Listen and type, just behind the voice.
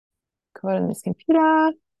record on this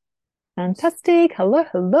computer. Fantastic. Hello,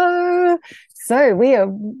 hello. So we are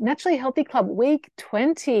Naturally Healthy Club week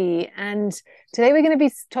 20. And today we're going to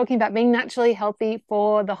be talking about being naturally healthy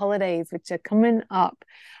for the holidays, which are coming up.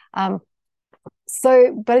 But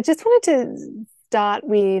I just wanted to start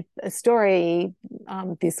with a story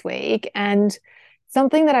this week and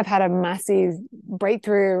something that I've had a massive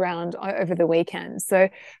breakthrough around over the weekend. So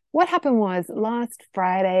what happened was last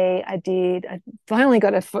Friday, I finally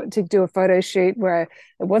got to do a photo shoot where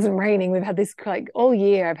it wasn't raining. We've had this like all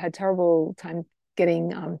year. I've had terrible time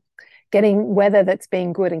getting weather that's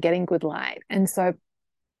been good and getting good light. And so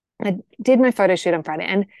I did my photo shoot on Friday,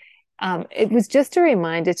 and it was just a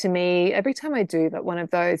reminder to me every time I do that one of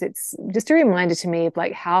those, it's just a reminder to me of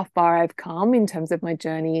like how far I've come in terms of my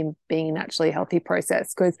journey in being a naturally healthy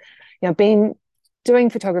process. Because, I've been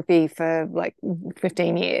doing photography for like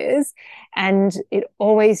 15 years, and it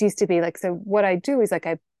always used to be like, so what I do is like,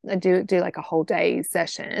 I do like a whole day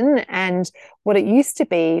session. And what it used to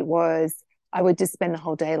be was I would just spend the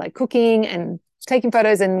whole day like cooking and taking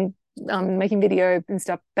photos and making video and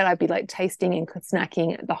stuff, but I'd be like tasting and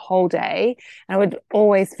snacking the whole day. And I would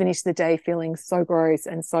always finish the day feeling so gross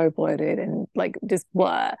and so bloated and like just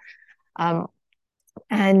blur.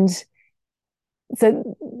 And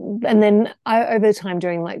so, and then over the time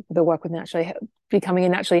doing like the work with becoming a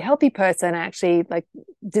naturally healthy person, I actually like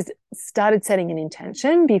just started setting an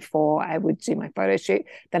intention before I would do my photo shoot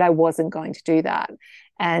that I wasn't going to do that.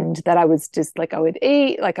 And that I was just like, I would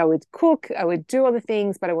eat, like I would cook, I would do other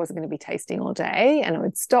things, but I wasn't going to be tasting all day. And I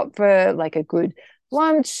would stop for like a good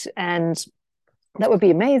lunch, and that would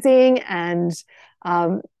be amazing. And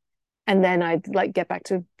then I'd like get back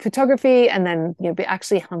to photography, and then be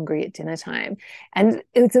actually hungry at dinner time. And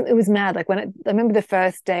it was mad. Like I remember the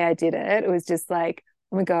first day I did it, it was just like,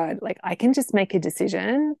 oh my God, like I can just make a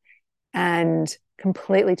decision and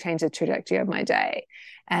completely change the trajectory of my day.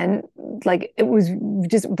 And like it was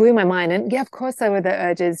just blew my mind. And yeah, of course there were the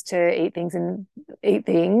urges to eat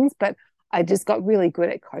things, but I just got really good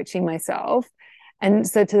at coaching myself. And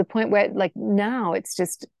so to the point where like now it's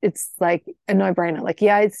like a no-brainer. Like,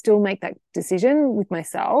 yeah, I'd still make that decision with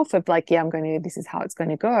myself of like, yeah, this is how it's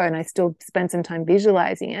going to go. And I still spend some time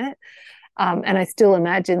visualizing it. And I still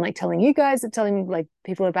imagine like telling like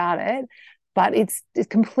people about it, but it's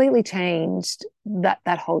completely changed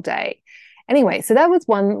that whole day. Anyway, so that was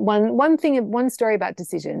one story about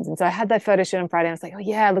decisions. And so I had that photo shoot on Friday. I was like, oh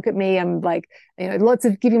yeah, look at me. I'm like,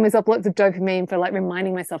 giving myself lots of dopamine for like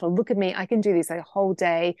reminding myself, oh, look at me. I can do this a whole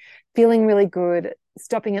day, feeling really good,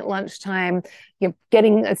 stopping at lunchtime,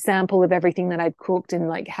 getting a sample of everything that I'd cooked and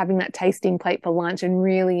like having that tasting plate for lunch and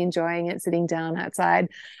really enjoying it, sitting down outside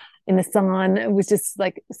in the sun. It was just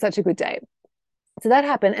like such a good day. So that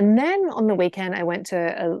happened. And then on the weekend, I went to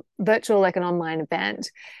a virtual, like an online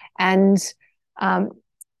event, and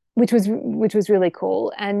which was really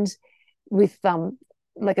cool. And with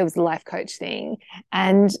like it was a life coach thing.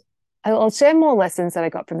 And I'll share more lessons that I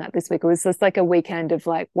got from that this week. It was just like a weekend of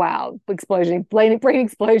like, wow, brain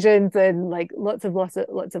explosions, and like lots of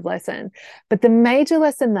lessons. But the major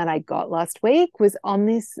lesson that I got last week was on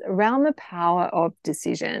this around the power of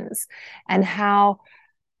decisions, and how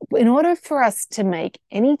in order for us to make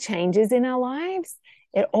any changes in our lives,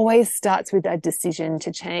 it always starts with a decision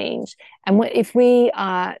to change. And if we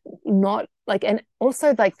are not like, and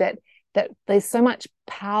also like that there's so much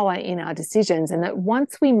power in our decisions, and that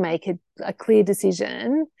once we make a clear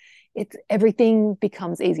decision, everything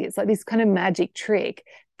becomes easy. It's like this kind of magic trick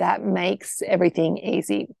that makes everything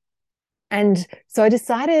easy. And so I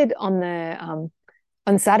decided on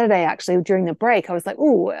Saturday, actually, during the break, I was like,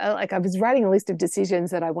 oh, like I was writing a list of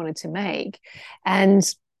decisions that I wanted to make. And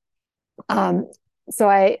so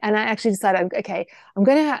I actually decided, okay, I'm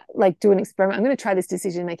going to like do an experiment. I'm going to try this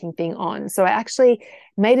decision making thing on. So I actually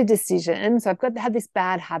made a decision. So had this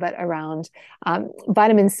bad habit around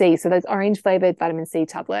vitamin C. So those orange flavored vitamin C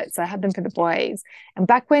tablets. So I had them for the boys. And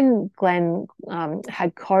back when Glenn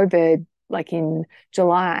had COVID, like in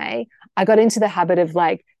July, I got into the habit of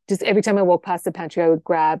like, just every time I walk past the pantry, I would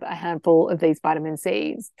grab a handful of these vitamin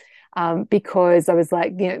C's, because I was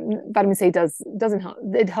like, vitamin C doesn't help.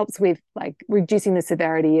 It helps with like reducing the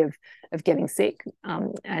severity of getting sick.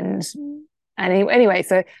 And anyway,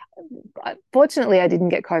 so fortunately, I didn't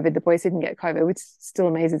get COVID. The boys didn't get COVID, which still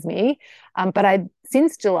amazes me. But I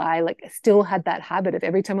since July, like, still had that habit of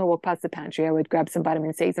every time I walk past the pantry, I would grab some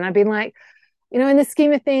vitamin C's, and I've been like, in the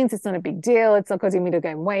scheme of things, it's not a big deal. It's not causing me to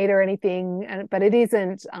gain weight or anything, but it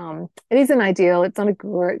isn't. It isn't ideal. It's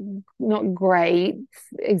not great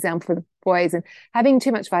example for the boys. And having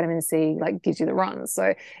too much vitamin C like gives you the runs.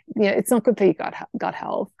 So it's not good for your gut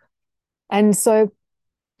health. And so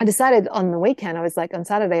I decided on the weekend, I was like, on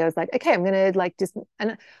Saturday, I was like, okay, I'm going to like just,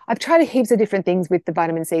 and I've tried heaps of different things with the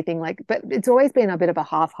vitamin C thing, like, but it's always been a bit of a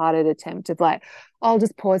half-hearted attempt of like, I'll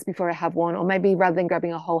just pause before I have one, or maybe rather than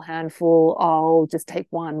grabbing a whole handful, I'll just take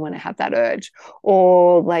one when I have that urge,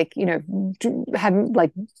 or like, have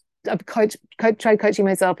like, I've tried coaching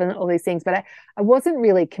myself and all these things, but I wasn't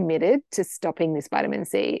really committed to stopping this vitamin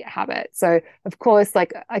C habit. So of course,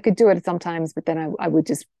 like I could do it sometimes, but then I would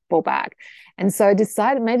just fall back. And so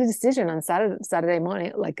I made a decision on Saturday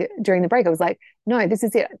morning, like during the break. I was like, no, this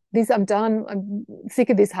is it. I'm done. I'm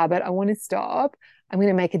sick of this habit. I want to stop. I'm going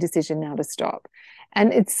to make a decision now to stop.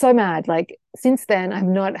 And it's so mad. Like since then, I've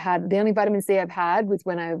not had, the only vitamin C I've had was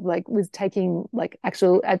when I like was taking like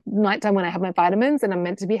actual at nighttime when I have my vitamins and I'm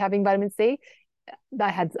meant to be having vitamin C.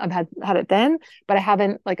 I've had it then, but I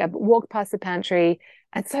haven't, like I've walked past the pantry.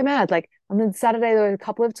 It's so mad. Like on Saturday, there were a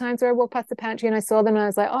couple of times where I walked past the pantry and I saw them and I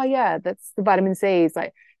was like, oh yeah, that's the vitamin C's.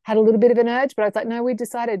 Like had a little bit of an urge, but I was like, no, we've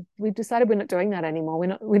decided we're not doing that anymore.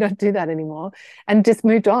 We don't do that anymore. And just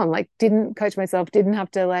moved on. Like didn't coach myself, didn't have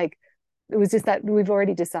to like, it was just that we've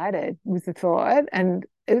already decided was the thought. And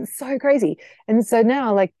it was so crazy. And so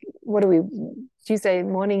now, like, what are we, Tuesday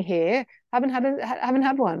morning here? Haven't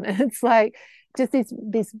had one. And it's like just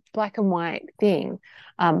this black and white thing.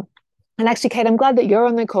 And actually, Kate, I'm glad that you're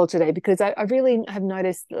on the call today because I really have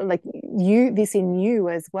noticed like this in you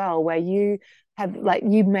as well, where you have like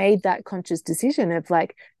you made that conscious decision of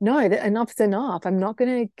like, no, that enough's enough. I'm not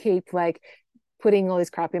going to keep like putting all this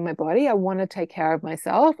crap in my body. I want to take care of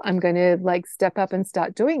myself. I'm going to like step up and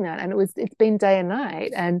start doing that. And it's been day and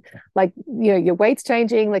night. And like, your weight's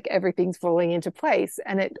changing, like everything's falling into place.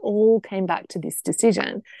 And it all came back to this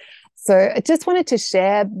decision. So I just wanted to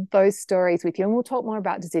share those stories with you. And we'll talk more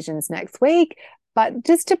about decisions next week. But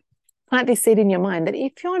just to plant this seed in your mind that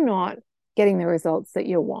if you're not getting the results that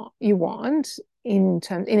you want in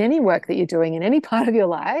any work that you're doing in any part of your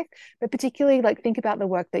life, but particularly like think about the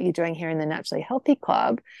work that you're doing here in the Naturally Healthy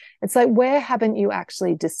Club. It's like, where haven't you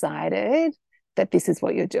actually decided that this is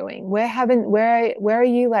what you're doing? Where are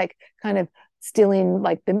you like kind of still in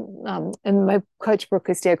like the and my coach Brooke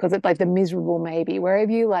Castillo calls it like the miserable maybe, where have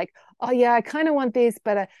you like, oh yeah, I kind of want this,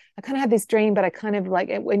 but I kind of have this dream, but I kind of like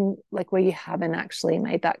it when like where you haven't actually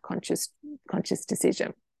made that conscious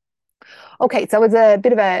decision. Okay, so it was a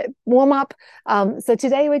bit of a warm up. So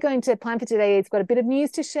today we're going to plan for today. It's got a bit of news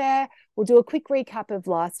to share. We'll do a quick recap of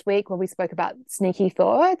last week where we spoke about sneaky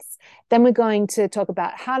thoughts. Then we're going to talk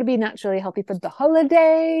about how to be naturally healthy for the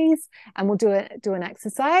holidays, and we'll do an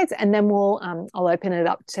exercise, and then I'll open it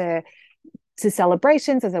up to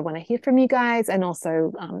celebrations as I want to hear from you guys, and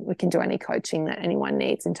also we can do any coaching that anyone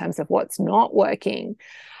needs in terms of what's not working.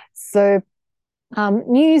 So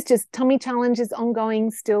news, just tummy challenge is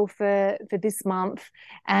ongoing still for this month,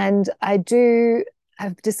 and I've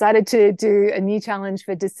decided to do a new challenge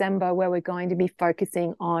for December where we're going to be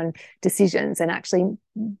focusing on decisions and actually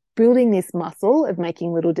building this muscle of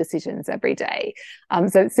making little decisions every day.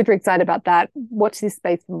 So super excited about that. Watch this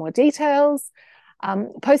space for more details.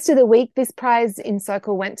 Post of the week, this prize in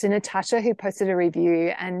Circle went to Natasha, who posted a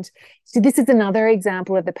review. And so this is another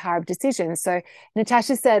example of the power of decision. So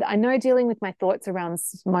Natasha said, I know dealing with my thoughts around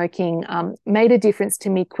smoking made a difference to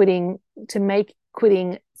me to make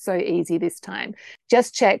quitting so easy this time.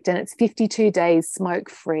 Just checked and it's 52 days smoke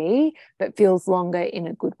free, but feels longer in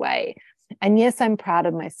a good way. And yes, I'm proud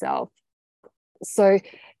of myself. So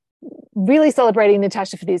really celebrating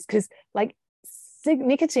Natasha for this, because like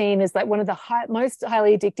nicotine is like one of the most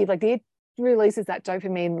highly addictive, like it releases that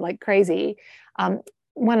dopamine like crazy,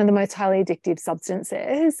 one of the most highly addictive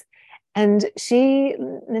substances. And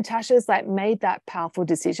Natasha's like made that powerful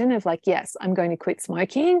decision of like, yes, I'm going to quit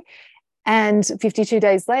smoking. And 52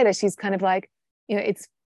 days later, she's kind of like, it's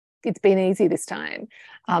been easy this time.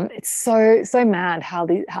 It's so mad how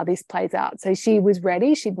this plays out. So she was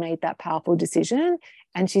ready. She'd made that powerful decision,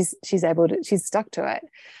 and she's stuck to it.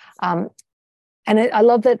 And I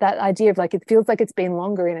love that idea of like, it feels like it's been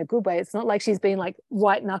longer in a good way. It's not like she's been like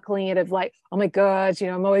white knuckling it of like, oh my God,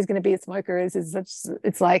 I'm always going to be a smoker.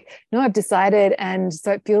 It's like, no, I've decided. And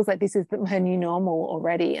so it feels like this is her new normal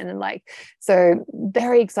already. And then like, so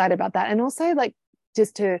very excited about that. And also like,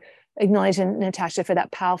 just to acknowledge Natasha for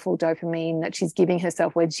that powerful dopamine that she's giving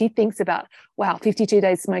herself when she thinks about, wow, 52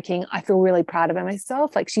 days smoking, I feel really proud of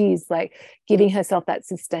myself. Like she's like giving herself that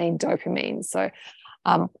sustained dopamine. So,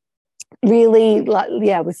 really,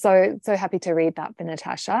 was so happy to read that for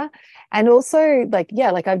Natasha. And also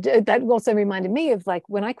that also reminded me of like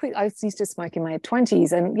when I quit. I used to smoke in my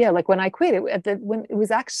 20s, and like when I quit when it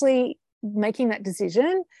was actually making that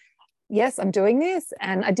decision, yes, I'm doing this.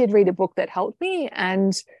 And I did read a book that helped me,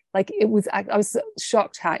 and like I was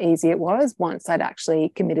shocked how easy it was once I'd actually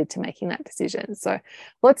committed to making that decision. So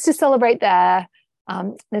lots to celebrate there,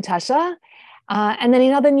 Natasha. And then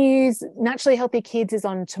in other news, Naturally Healthy Kids is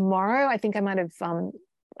on tomorrow. I think I might have,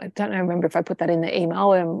 I don't know, remember if I put that in the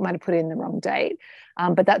email, or I might have put it in the wrong date.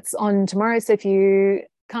 But that's on tomorrow. So if you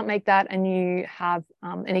can't make that and you have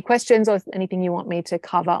any questions or anything you want me to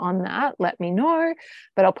cover on that, let me know.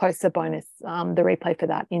 But I'll post the bonus, the replay for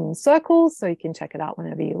that in Circles, so you can check it out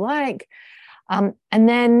whenever you like. And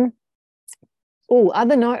then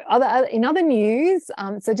in other news,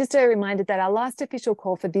 so just a reminder that our last official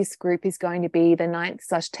call for this group is going to be the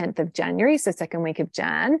 9th/10th of January, so second week of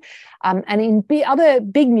Jan. And in other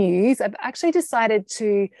big news, I've actually decided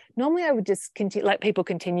to, normally I would just let people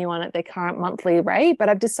continue on at their current monthly rate, but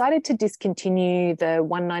I've decided to discontinue the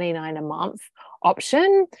 $199 a month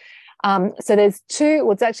option. So there's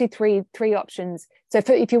it's actually three options. So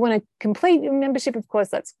if you want to complete your membership, of course,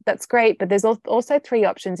 that's great. But there's also 3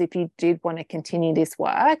 options if you did want to continue this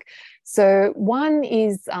work. So one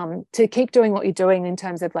is to keep doing what you're doing in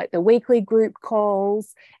terms of like the weekly group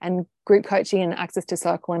calls and group coaching and access to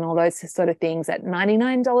Circle and all those sort of things at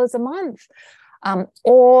 $99 a month.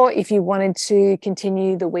 Or if you wanted to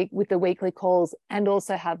continue with the weekly calls and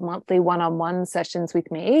also have monthly one-on-one sessions with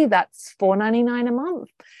me, that's $4.99 a month.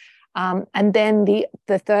 And then the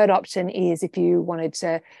third option is if you wanted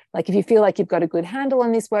to, like, if you feel like you've got a good handle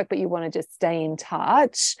on this work, but you want to just stay in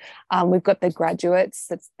touch, we've got the graduates,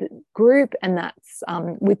 that's the group, and that's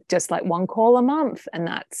with just like 1 call a month, and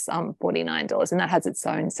that's $49, and that has its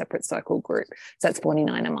own separate Circle group. So that's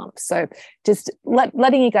 $49 a month. So just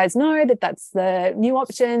letting you guys know that that's the new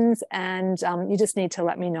options, and you just need to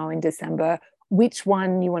let me know in December which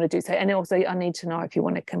one you want to do. So, and also I need to know if you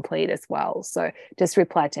want to complete as well. So just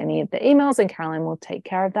reply to any of the emails and Caroline will take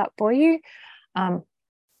care of that for you. And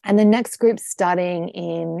the next group's starting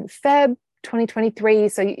in Feb 2023.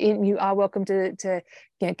 So you are welcome to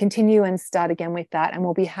continue and start again with that. And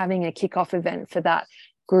we'll be having a kickoff event for that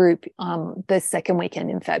group the second weekend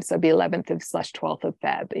in Feb. So it'll be 11th/12th of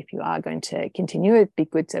Feb. If you are going to continue, it'd be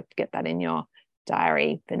good to get that in your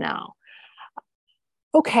diary for now.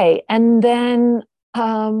 Okay, and then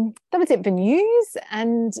that was it for news.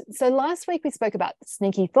 And so last week we spoke about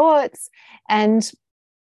sneaky thoughts, and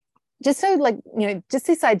just just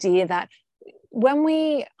this idea that when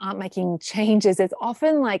we are making changes, there's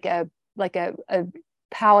often like a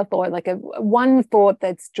power thought, like a one thought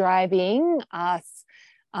that's driving us,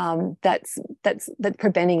 that's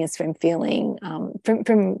preventing us from feeling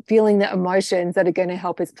from feeling the emotions that are going to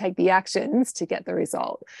help us take the actions to get the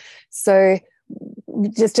result. So we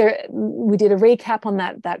did a recap on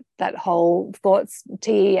that whole thoughts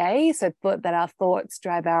TEA. So that our thoughts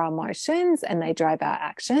drive our emotions and they drive our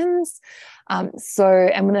actions. And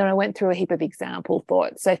then I went through a heap of example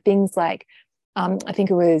thoughts. So things like, I think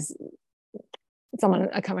it was someone,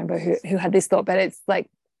 I can't remember who had this thought, but it's like,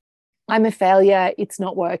 I'm a failure, it's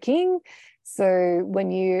not working. So when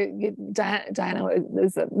Diana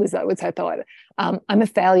was her thought, I'm a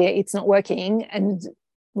failure, it's not working. And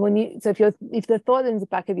if the thought in the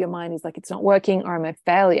back of your mind is like, it's not working or I'm a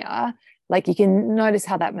failure, like you can notice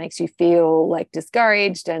how that makes you feel like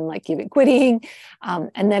discouraged and like you're quitting.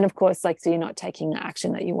 And then of course, like, so you're not taking the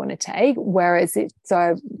action that you want to take. Whereas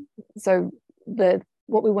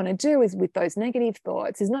what we want to do is with those negative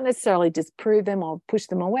thoughts is not necessarily disprove them or push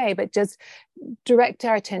them away, but just direct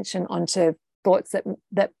our attention onto thoughts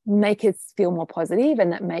that make us feel more positive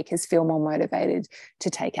and that make us feel more motivated to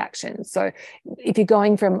take action. So if you're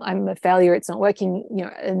going from I'm a failure, it's not working,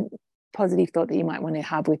 a positive thought that you might want to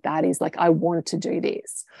have with that is like, I want to do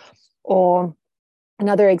this. Or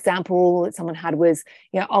another example that someone had was,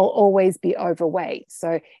 I'll always be overweight.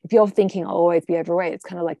 So if you're thinking I'll always be overweight, it's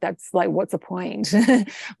kind of like, that's like, what's the point?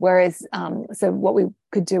 Whereas, so what we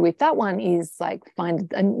could do with that one is like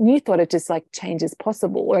find a new thought of just like change is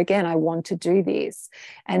possible. Or again, I want to do this.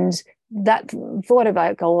 And that thought of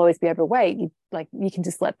like, I'll always be overweight, you can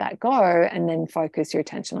just let that go and then focus your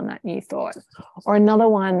attention on that new thought. Or another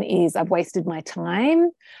one is I've wasted my time.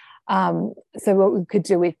 So what we could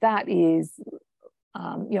do with that is,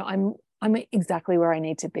 I'm exactly where I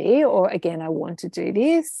need to be, or again, I want to do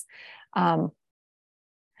this.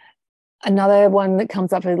 Another one that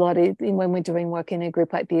comes up a lot is when we're doing work in a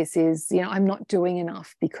group like this is, I'm not doing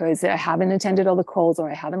enough because I haven't attended all the calls, or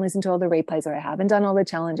I haven't listened to all the replays, or I haven't done all the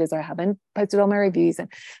challenges, or I haven't posted all my reviews, and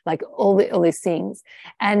like all these things.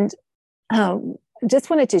 And just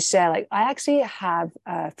wanted to share, like, I actually have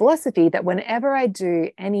a philosophy that whenever I do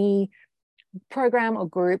any program or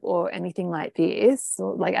group or anything like this,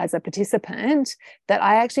 or like as a participant, that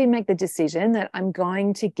I actually make the decision that I'm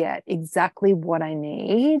going to get exactly what I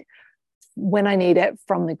need when I need it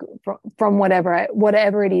from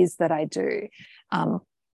whatever it is that I do.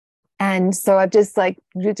 And so I've just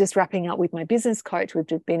wrapping up with my business coach. We've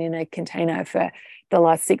just been in a container for the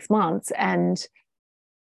last 6 months, and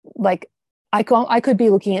like I could be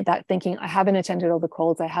looking at that thinking, I haven't attended all the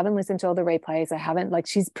calls, I haven't listened to all the replays, I haven't, like,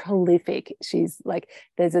 she's prolific. She's like,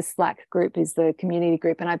 there's a Slack group, is the community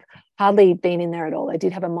group, and I've hardly been in there at all. I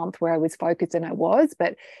did have a month where I was focused, and I was,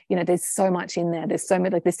 but there's so much in there. There's so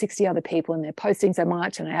many, like there's 60 other people and they're posting so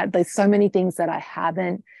much, and there's so many things that I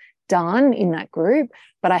haven't done in that group,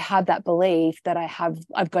 but I have that belief that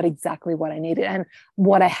I've got exactly what I needed, and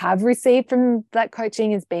what I have received from that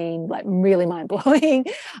coaching has been like really mind-blowing.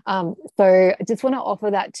 So I just want to offer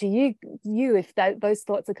that to you if those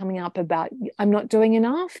thoughts are coming up about I'm not doing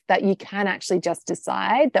enough, that you can actually just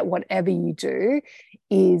decide that whatever you do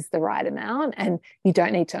is the right amount, and you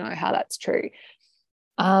don't need to know how that's true.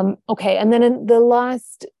 Okay, and then the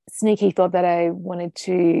last sneaky thought that I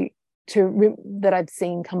wanted that I've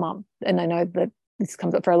seen come up, and I know that this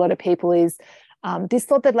comes up for a lot of people, is this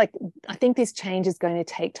thought that, like, I think this change is going to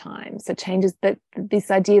take time. So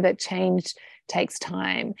this idea that change takes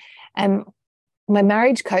time. And my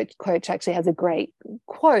marriage coach actually has a great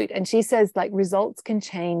quote, and she says, like, results can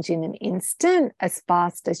change in an instant as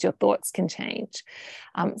fast as your thoughts can change.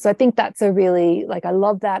 So I think that's a really, like, I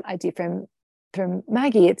love that idea from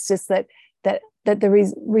Maggie. It's just that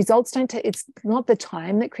the results it's not the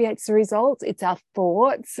time that creates the results, it's our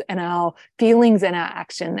thoughts and our feelings and our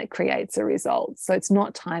action that creates the results. So it's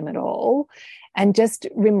not time at all. And just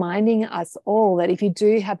reminding us all that if you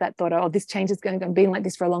do have that thought, oh, this change is going to be like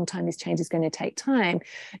this for a long time, this change is going to take time,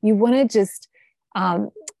 you want to just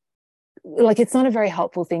like, it's not a very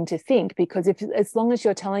helpful thing to think, because as long as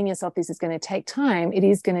you're telling yourself this is going to take time, it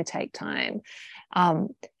is going to take time.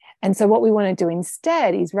 And so what we want to do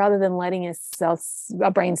instead is, rather than letting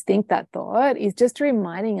our brains think that thought, is just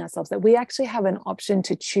reminding ourselves that we actually have an option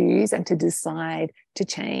to choose and to decide to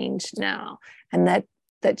change now. And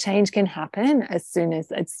that change can happen as soon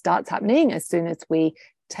as it starts happening, as soon as we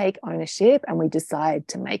take ownership and we decide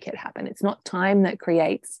to make it happen. It's not time that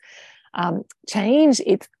creates change,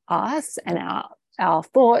 it's us and our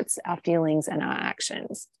thoughts, our feelings, and our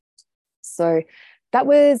actions. So that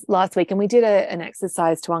was last week, and we did an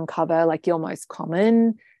exercise to uncover, like, your most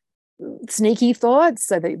common sneaky thoughts,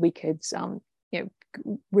 so that we could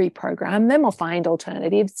reprogram them or find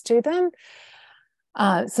alternatives to them.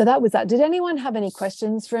 So that was that. Did anyone have any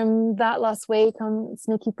questions from that last week on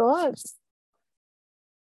sneaky thoughts?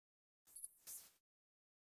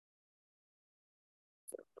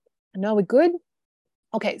 No, we're good.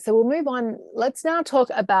 Okay, so we'll move on. Let's now talk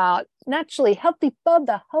about Naturally Healthy for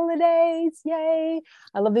the holidays. Yay!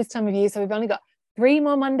 I love this time of year. So we've only got 3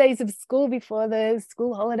 more Mondays of school before the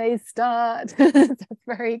school holidays start. That's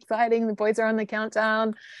very exciting. The boys are on the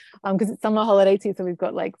countdown because it's summer holidays here, so we've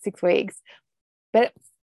got like 6 weeks. But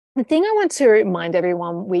the thing I want to remind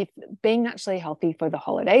everyone with being naturally healthy for the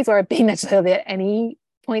holidays, or being naturally healthy at any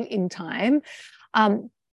point in time,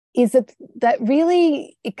 is that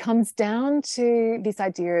really it comes down to this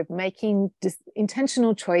idea of making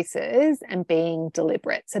intentional choices and being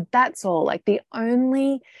deliberate. So that's all. Like, the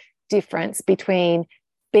only difference between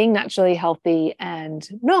being naturally healthy and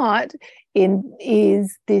not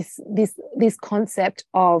is this concept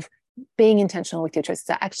of being intentional with your choices.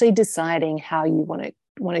 So actually deciding how you want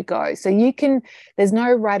to go. So there's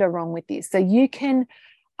no right or wrong with this. So you can,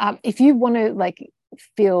 if you want to, like,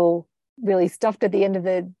 feel really stuffed at the end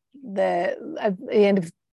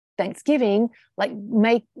of Thanksgiving, like,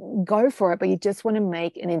 go for it, but you just want to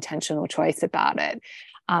make an intentional choice about it.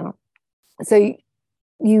 So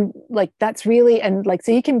you, like, that's really, and like,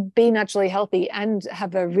 so you can be naturally healthy and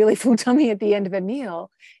have a really full tummy at the end of a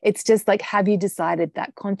meal. It's just like, have you decided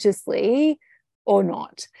that consciously or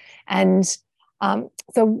not? And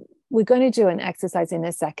so we're going to do an exercise in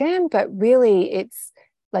a second, but really it's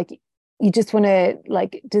like, you just want to,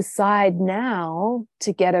 like, decide now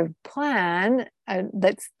to get a plan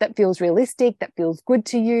that feels realistic, that feels good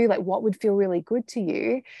to you, like what would feel really good to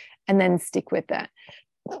you, and then stick with that.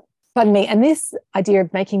 Pardon me. And this idea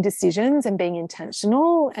of making decisions and being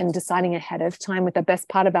intentional and deciding ahead of time with the best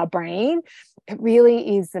part of our brain, it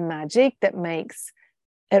really is the magic that makes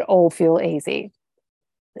it all feel easy.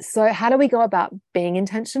 So how do we go about being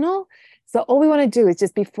intentional? So all we want to do is,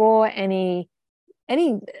 just before any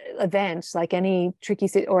event, like any tricky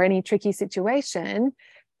situation,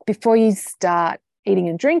 before you start eating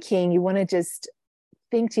and drinking, you want to just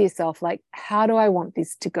think to yourself, like, how do I want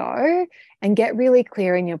this to go? And get really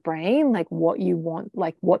clear in your brain, like what you want,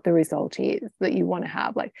 like what the result is that you want to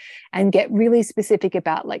have, like, and get really specific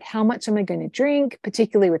about like, how much am I going to drink,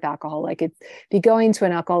 particularly with alcohol? Like, it's, if you go into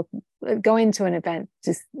an event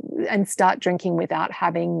just and start drinking without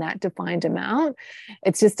having that defined amount,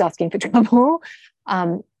 it's just asking for trouble.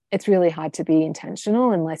 It's really hard to be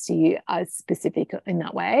intentional unless you are specific in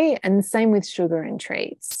that way. And same with sugar and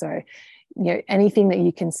treats. So, anything that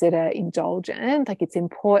you consider indulgent, like, it's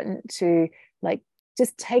important to like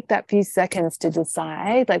just take that few seconds to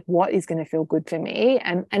decide like what is going to feel good for me,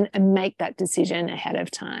 and make that decision ahead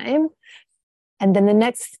of time. And then the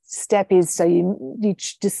next step is, so you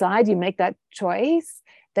decide, you make that choice.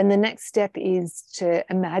 Then the next step is to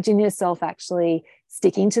imagine yourself actually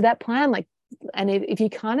sticking to that plan. Like, and if you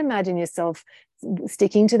can't imagine yourself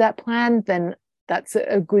sticking to that plan, then that's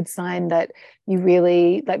a good sign that you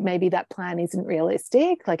really, like, maybe that plan isn't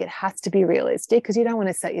realistic. Like, it has to be realistic, because you don't want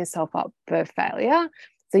to set yourself up for failure.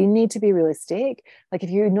 So you need to be realistic. Like, if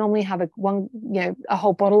you normally have a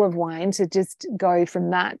whole bottle of wine, to just go from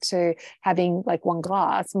that to having like one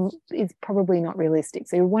glass is probably not realistic.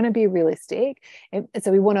 So you want to be realistic. And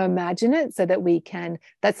so we want to imagine it so that we can,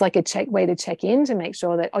 that's like a way to check in, to make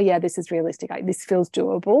sure that, oh yeah, this is realistic. This feels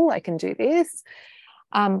doable. I can do this.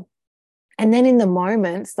 And then in the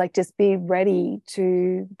moments, like, just be ready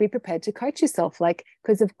to be prepared to coach yourself. Like,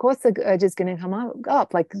 because of course the urge is going to come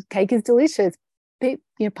up. Like, cake is delicious.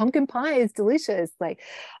 Pumpkin pie is delicious. Like,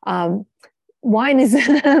 wine is,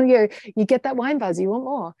 you get that wine buzz, you want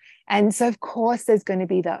more. And so of course there's going to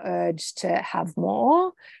be the urge to have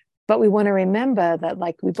more, but we want to remember that,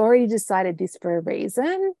 like, we've already decided this for a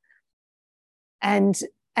reason.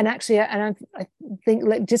 And actually, I think,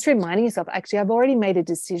 like, just reminding yourself, actually, I've already made a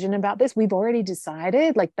decision about this. We've already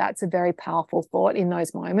decided. Like, that's a very powerful thought in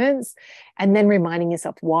those moments. And then reminding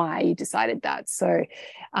yourself why you decided that. So,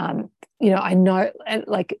 I know, and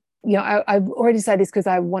like, I've already decided this because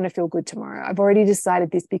I want to feel good tomorrow. I've already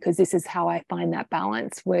decided this because this is how I find that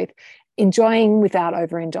balance with enjoying without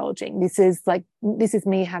overindulging. This is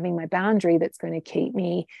me having my boundary that's going to keep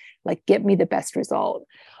me, like, get me the best result.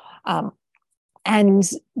 And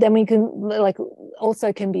then we can, like,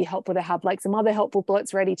 also can be helpful to have like some other helpful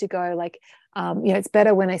thoughts ready to go. Like, it's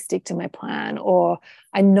better when I stick to my plan, or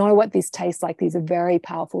I know what this tastes like. These are very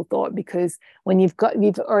powerful thought, because when you've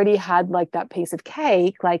already had like that piece of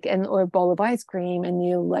cake, like, or a bowl of ice cream, and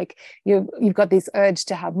you've got this urge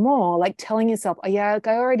to have more, like, telling yourself, oh yeah, I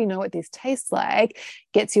already know what this tastes like,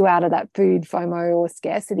 gets you out of that food FOMO or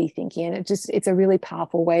scarcity thinking. And it's a really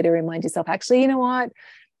powerful way to remind yourself, actually, you know what?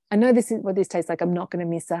 I know this is what this tastes like. I'm not going to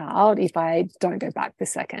miss out if I don't go back for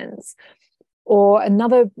seconds. Or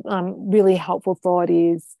another really helpful thought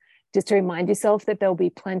is just to remind yourself that there'll be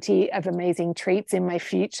plenty of amazing treats in my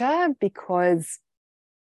future, because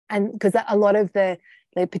a lot of the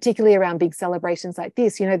particularly around big celebrations like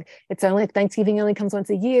this, it's only, Thanksgiving only comes once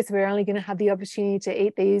a year, so we're only going to have the opportunity to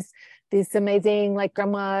eat these amazing, like,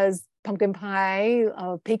 grandma's pumpkin pie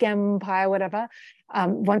or pecan pie or whatever,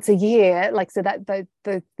 once a year. Like, so that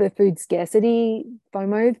the food scarcity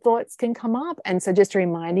FOMO thoughts can come up. And so just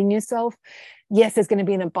reminding yourself, yes, there's going to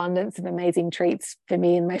be an abundance of amazing treats for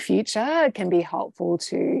me in my future, can be helpful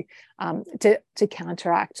to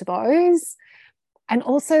counteract those. And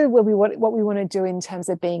also, what we want to do in terms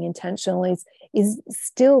of being intentional is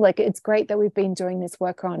still, like, it's great that we've been doing this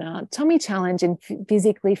work on our tummy challenge and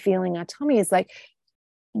physically feeling our tummy. Is like,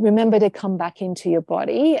 remember to come back into your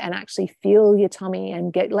body and actually feel your tummy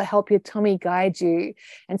and help your tummy guide you.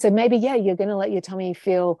 And so maybe, yeah, you're going to let your tummy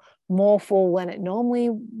feel more full than it normally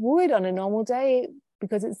would on a normal day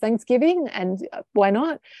because it's Thanksgiving, and why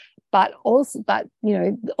not? But also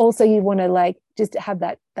you want to, like, just have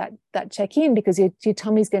that check in, because your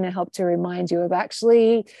tummy's going to help to remind you of,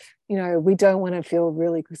 actually, we don't want to feel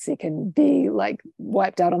really sick and be like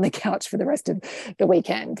wiped out on the couch for the rest of the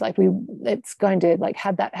weekend. Like, it's going to, like,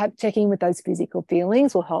 have checking with those physical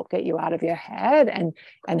feelings will help get you out of your head, and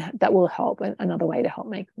that will help. Another way to help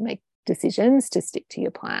make decisions to stick to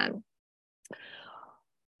your plan.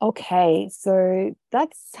 Okay, so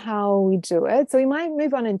that's how we do it. So we might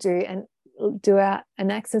move on and do an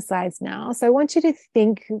exercise now. So I want you to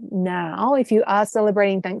think now, if you are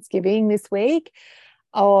celebrating Thanksgiving this week,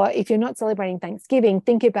 or if you're not celebrating Thanksgiving,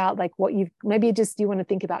 think about, like, what you want to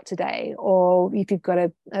think about today, or if you've got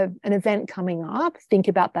an event coming up, think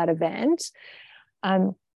about that event,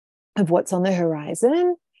 of what's on the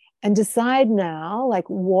horizon, and decide now, like,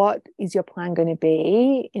 what is your plan going to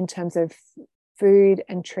be in terms of food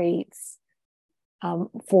and treats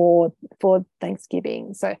for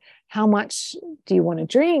Thanksgiving. So how much do you want to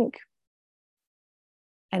drink?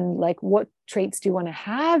 and like what treats do you want to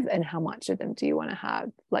have and how much of them do you want to have,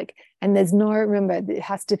 like, and there's no, remember, it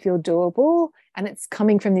has to feel doable, and it's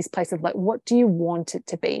coming from this place of like, what do you want it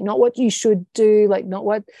to be, not what you should do, like not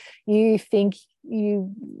what you think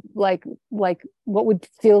you like what would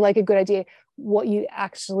feel like a good idea, what you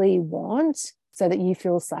actually want, so that you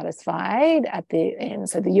feel satisfied at the end,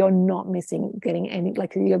 so that you're not missing getting any,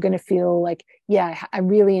 like you're going to feel like, yeah, I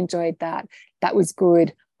really enjoyed that, that was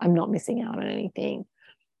good, I'm not missing out on anything.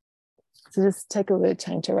 So just take a little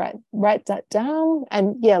time to write that down.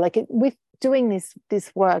 And yeah, like with doing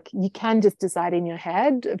this work, you can just decide in your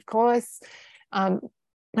head, of course. And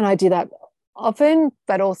I do that often,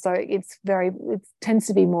 but also it tends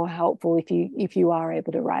to be more helpful if you are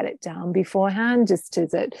able to write it down beforehand, just to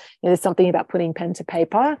that, there's something about putting pen to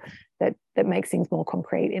paper that makes things more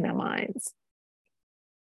concrete in our minds.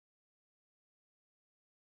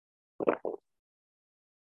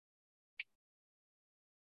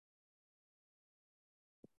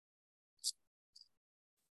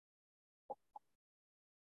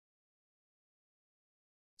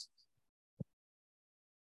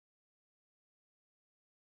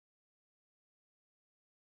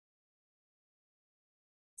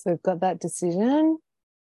 So we've got that decision.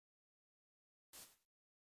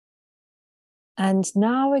 And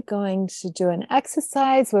now we're going to do an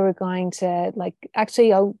exercise where we're going to, like,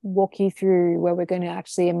 actually, I'll walk you through where we're going to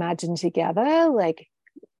actually imagine together, like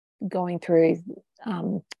going through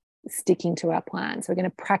sticking to our plan. So we're going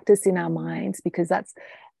to practice in our minds, because that's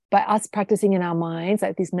by us practicing in our minds,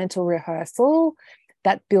 like this mental rehearsal,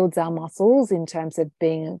 that builds our muscles in terms of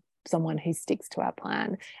being someone who sticks to our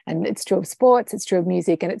plan. And it's true of sports, it's true of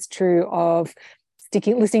music, and it's true of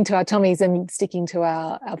listening to our tummies and sticking to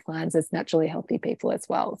our plans as naturally healthy people as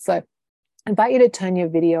well. So I invite you to turn your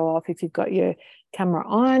video off if you've got your camera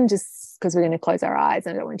on, just because we're going to close our eyes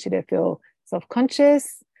and I don't want you to feel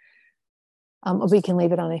self-conscious. Or we can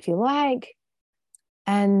leave it on if you like.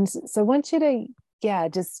 And so I want you to,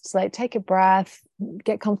 just like take a breath,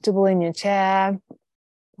 get comfortable in your chair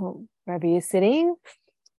or wherever you're sitting.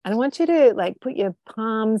 And I want you to like put your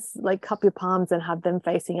palms, like cup your palms and have them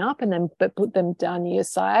facing up, and then but put them down your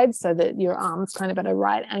side so that your arms kind of at a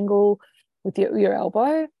right angle with your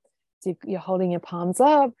elbow. So you're holding your palms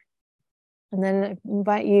up. And then I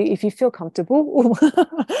invite you, if you feel comfortable,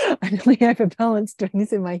 I nearly overbalanced doing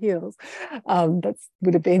this in my heels. That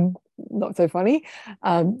would have been not so funny.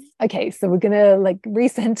 Okay, so we're going to like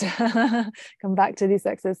recenter, come back to this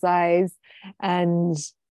exercise, and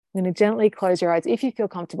I'm going to gently close your eyes if you feel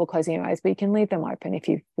comfortable closing your eyes, but you can leave them open if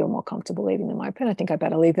you feel more comfortable leaving them open. I think I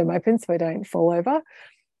better leave them open so I don't fall over.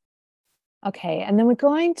 Okay, and then we're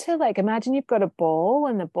going to like imagine you've got a ball,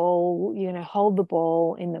 and the ball, hold the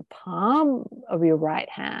ball in the palm of your right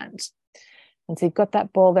hand. And so you've got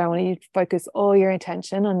that ball there. I want you to focus all your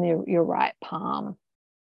attention on your right palm.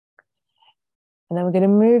 And then we're going to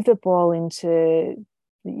move the ball into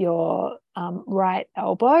your right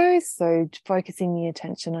elbow. So focusing the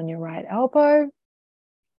attention on your right elbow. And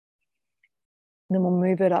then we'll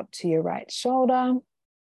move it up to your right shoulder.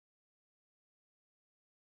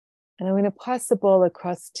 And I'm going to pass the ball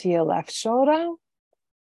across to your left shoulder.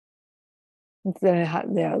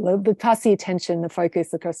 Pass the attention, the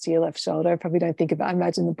focus across to your left shoulder. Probably don't think about,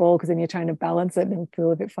 imagine the ball, because then you're trying to balance it and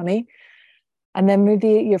feel a bit funny. And then move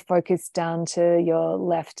your focus down to your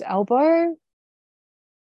left elbow.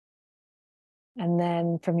 And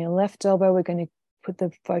then from your left elbow, we're going to put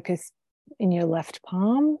the focus in your left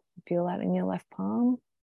palm. Feel that in your left palm.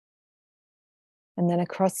 And then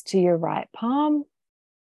across to your right palm.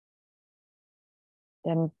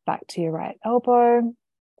 Then back to your right elbow.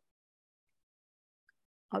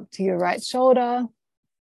 Up to your right shoulder.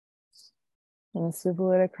 And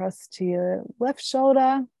swivel it across to your left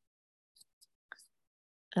shoulder.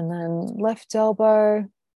 And then left elbow.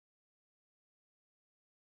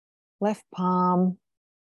 Left palm.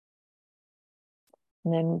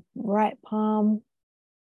 And then right palm.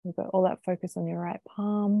 We've got all that focus on your right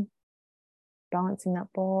palm. Balancing that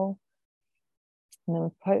ball. And then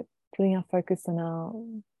we're putting our focus on our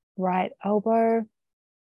right elbow.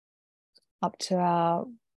 Up to our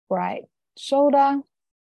right shoulder.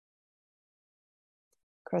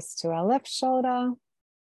 Across to our left shoulder.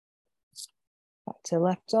 Back to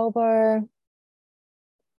left elbow.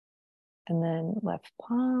 And then left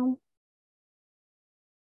palm.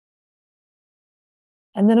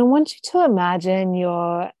 And then I want you to imagine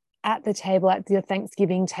you're at the table, at your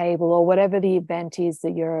Thanksgiving table, or whatever the event is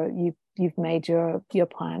that you've made your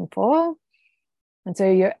plan for. And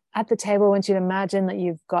so you're at the table. I want you to imagine that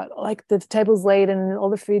you've got like the table's laid and all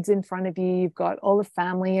the food's in front of you. You've got all the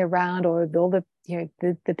family around, or all the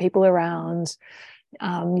the people around.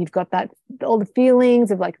 You've got that, all the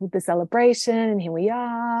feelings of like the celebration, and here we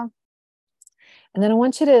are. And then I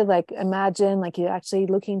want you to like imagine like you're actually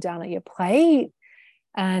looking down at your plate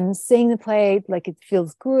and seeing the plate, like it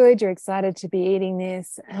feels good. You're excited to be eating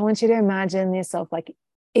this. I want you to imagine yourself like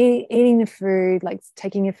eating the food, like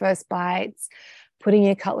taking your first bites, putting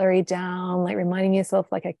your cutlery down, like reminding yourself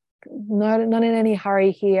like not in any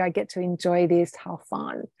hurry here. I get to enjoy this. How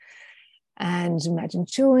fun. And imagine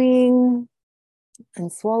chewing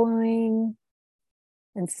and swallowing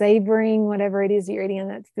and savoring whatever it is you're eating,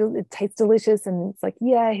 and it tastes delicious, and it's like,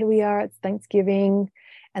 yeah, here we are, it's Thanksgiving.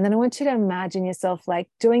 And then I want you to imagine yourself like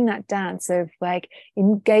doing that dance of like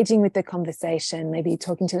engaging with the conversation, maybe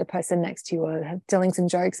talking to the person next to you or telling some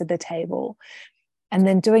jokes at the table, and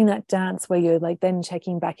then doing that dance where you're like then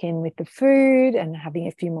checking back in with the food and having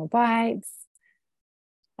a few more bites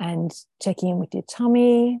and checking in with your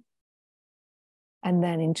tummy, and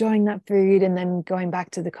then enjoying that food, and then going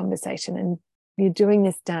back to the conversation. And you're doing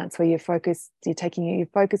this dance where you're focus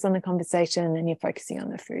on the conversation, and then you're focusing on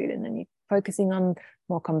the food, and then you're focusing on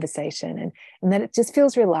more conversation, and then it just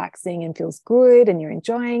feels relaxing and feels good, and you're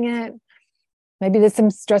enjoying it. Maybe there's some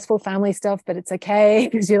stressful family stuff, but it's okay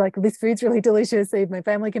because you're like, this food's really delicious. So my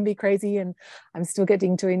family can be crazy and I'm still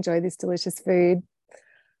getting to enjoy this delicious food.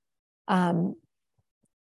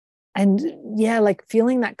 And yeah, like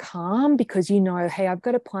feeling that calm because you know, hey, I've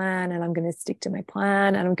got a plan and I'm going to stick to my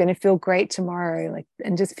plan and I'm going to feel great tomorrow, like,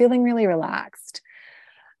 and just feeling really relaxed.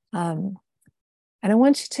 And I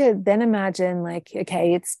want you to then imagine like,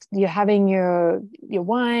 okay, you're having your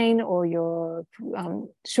wine or your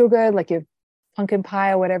sugar, like your pumpkin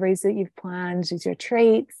pie or whatever it is that you've planned is your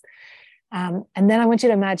treats. And then I want you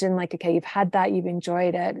to imagine like, okay, you've had that, you've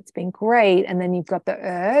enjoyed it, it's been great. And then you've got the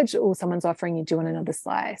urge, or someone's offering you, do you want another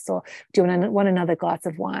slice? Or do you want another glass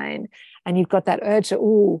of wine? And you've got that urge to,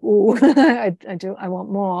 I want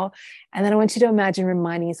more. And then I want you to imagine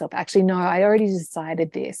reminding yourself, actually, no, I already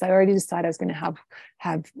decided this. I already decided I was going to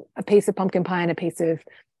have a piece of pumpkin pie and a piece of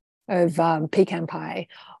pecan pie,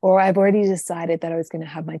 or I've already decided that I was going to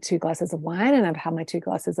have my 2 glasses of wine, and I've had my 2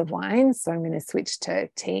 glasses of wine, so I'm going to switch to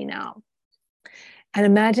tea now. And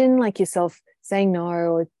imagine like yourself saying no,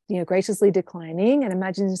 or graciously declining, and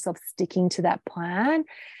imagine yourself sticking to that plan,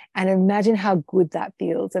 and imagine how good that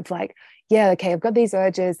feels of like, yeah, okay, I've got these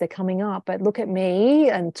urges, they're coming up, but look at me,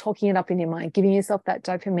 and talking it up in your mind, giving yourself that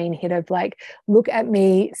dopamine hit of like, look at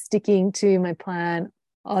me sticking to my plan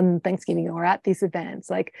on Thanksgiving or at this event,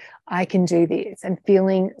 like I can do this, and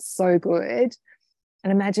feeling so good.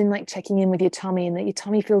 And imagine like checking in with your tummy, and that your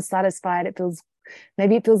tummy feels satisfied.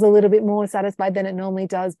 Maybe it feels a little bit more satisfied than it normally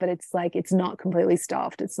does, but it's like, it's not completely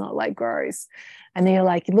stuffed. It's not like gross. And then you're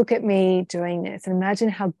like, look at me doing this, and imagine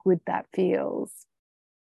how good that feels.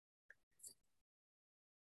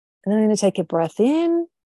 And then I'm going to take a breath in,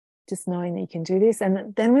 just knowing that you can do this.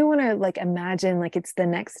 And then we want to like imagine like it's the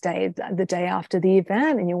next day, the day after the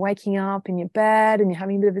event, and you're waking up in your bed and you're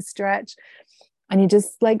having a bit of a stretch, and you're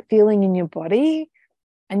just like feeling in your body,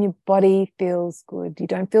 and your body feels good. You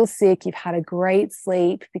don't feel sick. You've had a great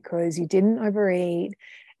sleep because you didn't overeat,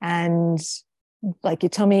 and like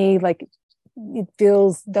your tummy, like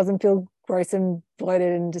doesn't feel gross and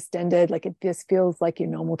bloated and distended. Like it just feels like your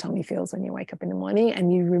normal tummy feels when you wake up in the morning,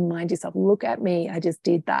 and you remind yourself, look at me, I just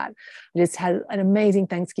did that. I just had an amazing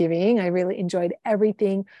Thanksgiving. I really enjoyed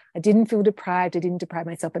everything. I didn't feel deprived. I didn't deprive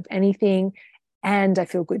myself of anything, and I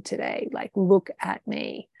feel good today. Like, look at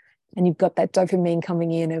me. And you've got that dopamine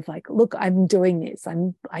coming in of like, look, I'm doing this.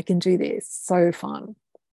 I can do this. So fun.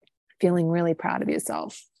 Feeling really proud of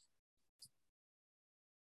yourself.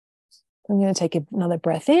 I'm going to take another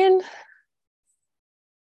breath in.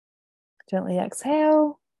 Gently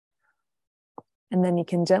exhale. And then you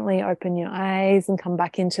can gently open your eyes and come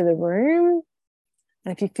back into the room.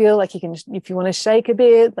 And if you feel like if you want to shake a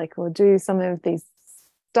bit, like we'll do some of these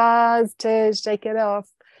stars to shake it off,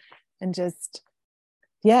 and just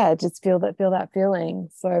feel that feeling.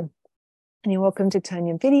 So, and you're welcome to turn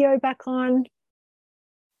your video back on.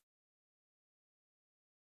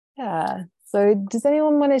 Yeah. So does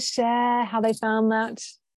anyone want to share how they found that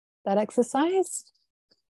exercise?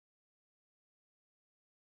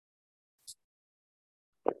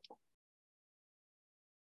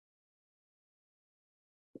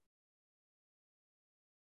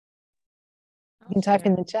 You can type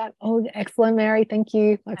in the chat. Oh, excellent, Mary. Thank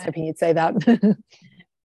you. I was hoping you'd say that.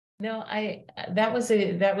 No, that was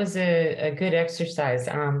a good exercise.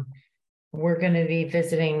 We're going to be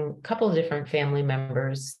visiting a couple of different family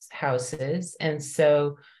members' houses. And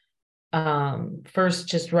so first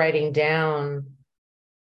just writing down,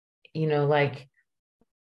 like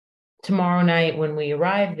tomorrow night when we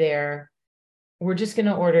arrive there, we're just going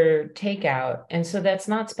to order takeout. And so that's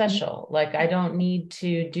not special. Like, I don't need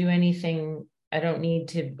to do anything. I don't need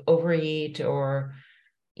to overeat or,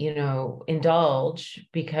 indulge,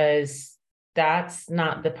 because that's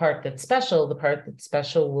not the part that's special. The part that's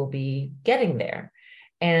special will be getting there.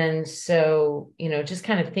 And so, just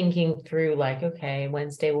kind of thinking through like, okay,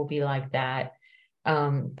 Wednesday will be like that.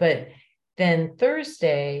 But then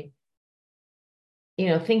Thursday,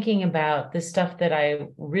 thinking about the stuff that I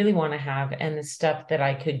really want to have and the stuff that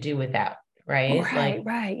I could do without, right?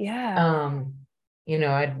 Right. Yeah.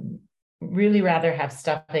 I'd really rather have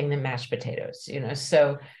stuffing than mashed potatoes,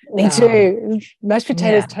 so. Me too. Mashed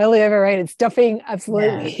potatoes, totally overrated. Stuffing,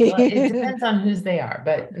 absolutely. Yeah. Well, it depends on whose they are,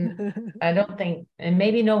 but I don't think, and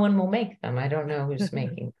maybe no one will make them. I don't know who's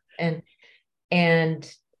making them.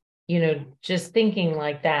 And, just thinking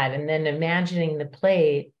like that, and then imagining the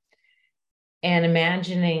plate and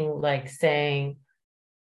imagining like saying,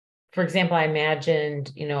 for example, I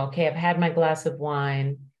imagined, okay, I've had my glass of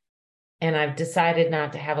wine and I've decided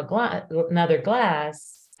not to have another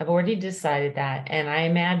glass. I've already decided that. And I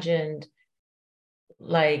imagined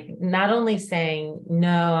like not only saying,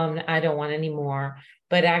 no, I don't want any more,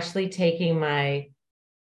 but actually taking my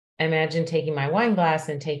wine glass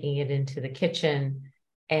and taking it into the kitchen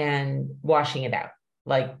and washing it out.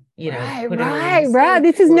 Like, right.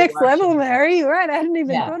 This is next level, Mary. Right. I hadn't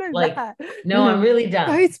even thought of that. No, I'm really done.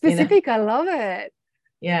 So specific. I love it.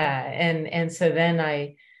 Yeah. And so then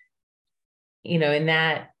I, in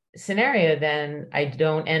that scenario, then I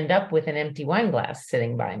don't end up with an empty wine glass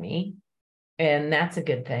sitting by me. And that's a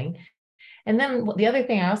good thing. And then the other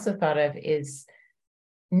thing I also thought of is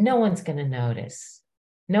no one's going to notice.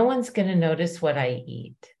 No one's going to notice what I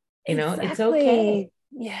eat. Exactly. It's okay.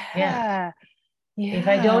 Yeah. If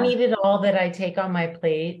I don't eat it all that I take on my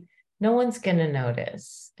plate, no one's going to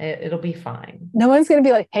notice. It'll be fine. No one's going to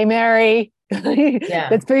be like, hey, Mary,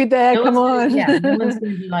 let's food there. Come on. No one's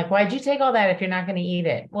going to be like, why'd you take all that if you're not going to eat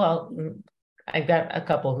it? Well, I've got a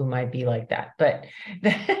couple who might be like that, but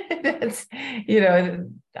that's,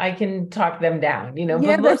 I can talk them down, Yeah,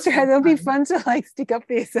 but that's right. It'll be fun to like stick up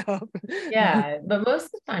for yourself. Yeah. But most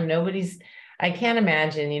of the time, I can't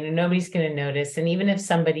imagine, nobody's going to notice. And even if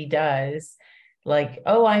somebody does, like,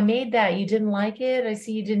 oh, I made that, you didn't like it, I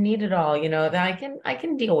see you didn't eat it all, then I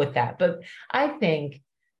can deal with that. But I think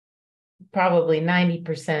probably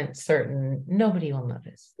 90% certain nobody will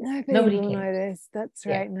notice. Nobody will notice. That's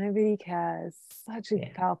right. Yeah. Nobody cares. Such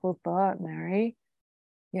a powerful thought, Mary.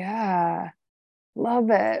 Yeah. Love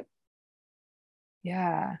it.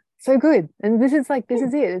 Yeah. So good. And this is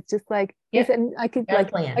it. It's just like, and I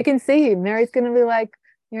can see you. Mary's gonna be like,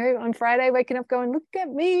 on Friday waking up going, look at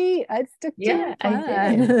me, I stuck to the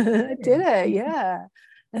plan. I did it. Yeah.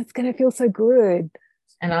 That's gonna feel so good.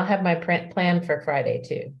 And I'll have my plan for Friday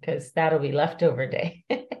too, because that'll be leftover day.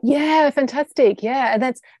 Yeah, fantastic. Yeah. And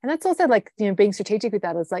that's also like, being strategic with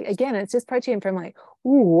that is like, again, it's just approaching from like,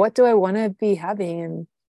 ooh, what do I want to be having? And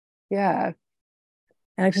yeah.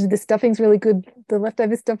 And actually the stuffing's really good. The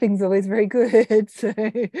leftover stuffing's always very good. So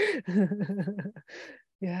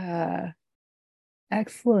yeah.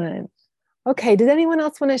 Excellent. Okay, does anyone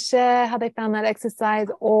else want to share how they found that exercise,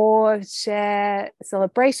 or share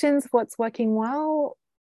celebrations, what's working well,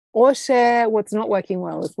 or share what's not working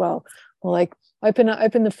well as well? Or like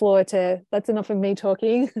open the floor to, that's enough of me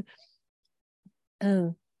talking.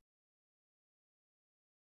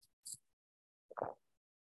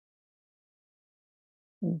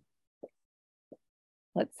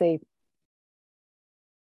 Let's see.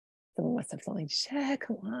 Someone must have something to share.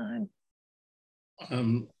 Come on.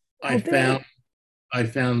 I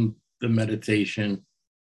found the meditation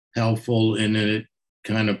helpful in it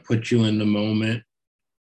kind of puts you in the moment,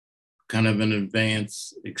 kind of an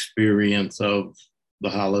advanced experience of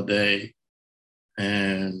the holiday,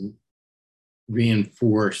 and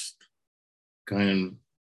reinforced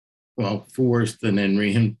forced and then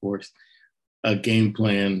reinforced a game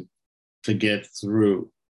plan to get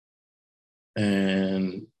through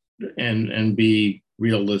and be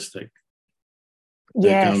realistic.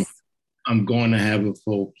 Yes. Like I'm going to have a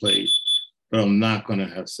full plate, but I'm not going to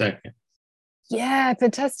have seconds. Yeah,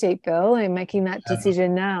 fantastic, Bill. I'm making that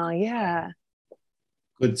decision now. Yeah.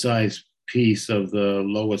 Good size piece of the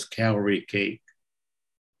lowest calorie cake,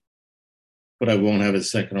 but I won't have a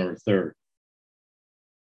second or a third.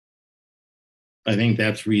 I think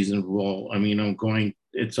that's reasonable. I mean,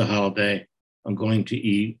 it's a holiday. I'm going to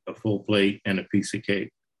eat a full plate and a piece of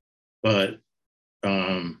cake, but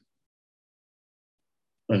I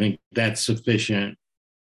think that's sufficient.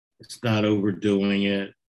 It's not overdoing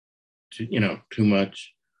it, too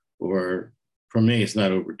much. Or for me, it's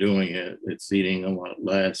not overdoing it. It's eating a lot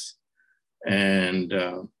less. and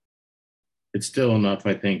it's still enough,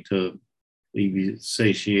 I think, to leave you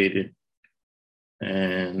satiated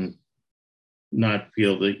and not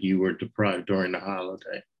feel that you were deprived during the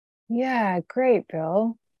holiday. Yeah, great,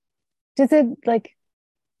 Bill. Does it like,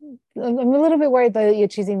 I'm a little bit worried though that you're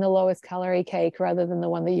choosing the lowest calorie cake rather than the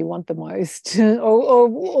one that you want the most, or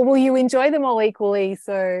will you enjoy them all equally?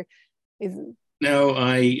 So, is No,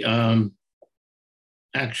 I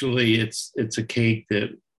actually it's a cake that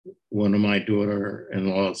one of my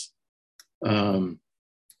daughter-in-laws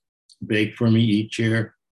bake for me each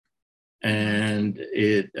year, and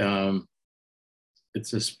it's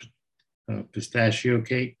a pistachio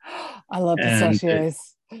cake. I love And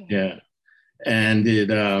pistachios. yeah, and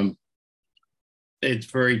it's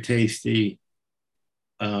very tasty.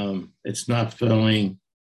 It's not filling,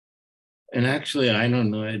 and actually, I don't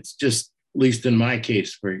know. It's just, at least in my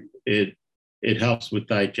case, for it helps with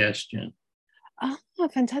digestion. Oh,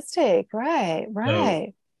 fantastic! Right, So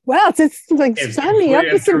right. Wow, it's just like sign me up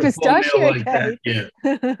for some after a full meal pistachio like that, cake.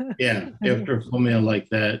 yeah, after a full meal like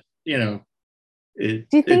that, Do you it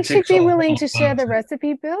think she'd ticks be off willing all to share the boxes.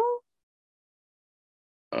 recipe, Bill?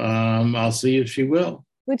 I'll see if she will.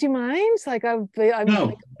 Would you mind? Like, No,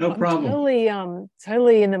 no I'm problem. totally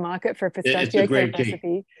in the market for a It's a pistachio cake great cake.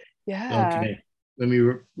 recipe. Yeah. Okay, let me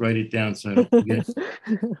write it down so I don't forget.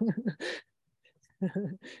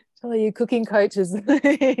 Totally, your cooking coach is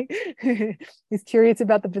curious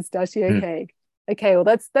about the pistachio cake. Okay, well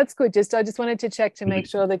that's good. I just wanted to check to make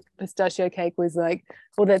sure the pistachio cake was like,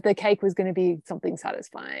 or that the cake was going to be something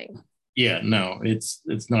satisfying. Yeah, no, it's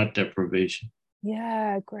not deprivation.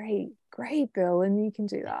 Yeah, great, Bill, and you can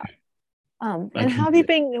do that. I And can how have do you it.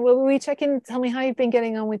 been? Will we check in? Tell me how you've been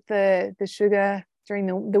getting on with the sugar during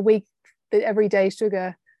the week, the everyday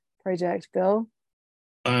sugar project, Bill.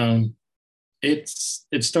 Um, it's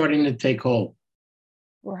starting to take hold,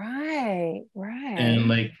 Right, and right.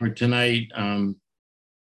 like for tonight,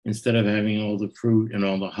 instead of having all the fruit and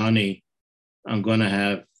all the honey, I'm going to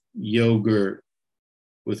have yogurt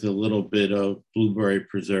with a little bit of blueberry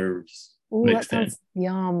preserves Oh, that mixed in. sounds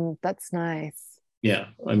yum. That's nice. Yeah,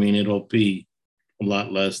 I mean, it'll be a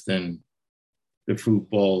lot less than the fruit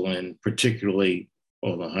bowl and particularly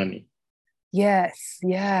all the honey. Yes,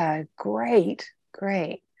 yeah, great.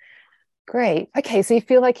 Okay, so you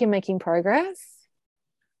feel like you're making progress?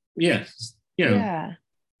 Yes, Yeah,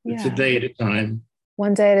 it's a yeah. day at a time.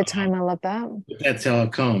 One day at a time. I love that. But that's how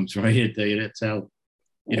it comes, right? That's how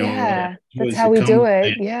you don't really have Yeah, a that's choice. how It we comes do a it. day at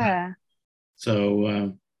a time. Yeah.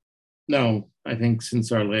 So no, I think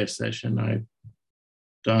since our last session, I've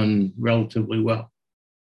done relatively well.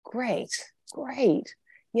 Great.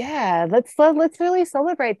 Yeah, let's really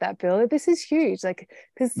celebrate that, Bill. This is huge. Like,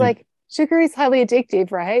 because Yeah, like sugar is highly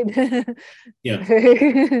addictive, right? yeah, yeah,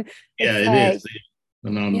 It's it is, like,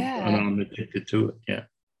 and yeah, I'm addicted to it. Yeah.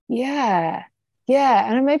 yeah,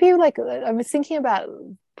 yeah. And maybe like I was thinking about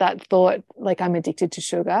that thought, like I'm addicted to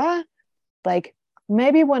sugar. Like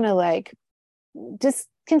maybe want to like just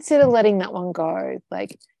consider letting that one go.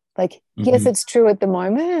 Like yes, Mm-hmm. it's true at the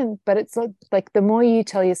moment, but it's like the more you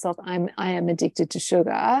tell yourself I am addicted to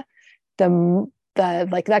sugar, the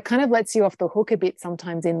like that kind of lets you off the hook a bit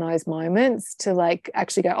sometimes in those moments to like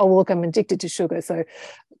actually go, oh look, I'm addicted to sugar, so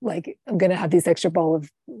like I'm going to have this extra bowl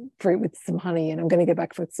of fruit with some honey and I'm going to go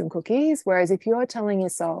back for some cookies. Whereas if you're telling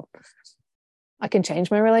yourself I can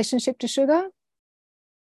change my relationship to sugar,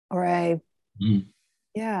 or Mm-hmm.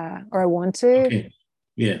 yeah, or I want to, Okay.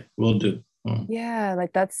 Yeah, we'll do. yeah,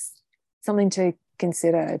 like that's something to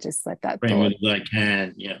consider, just like that Frame thought. it as I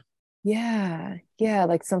can. Yeah. Yeah,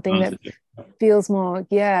 like something that Positive. feels more,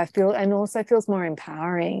 yeah, and also feels more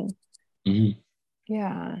empowering. Mm-hmm.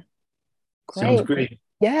 Yeah, Sounds great. great.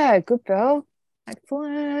 Yeah, good girl.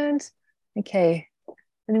 Excellent. Okay.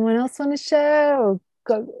 Anyone else want to share or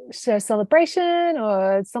share a celebration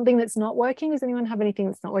or something that's not working? Does anyone have anything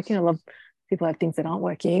that's not working? I love people have things that aren't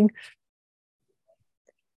working.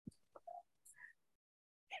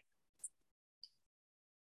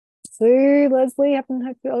 Sue, Leslie, haven't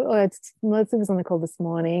heard. Oh, it's Leslie was on the call this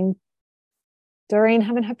morning. Doreen,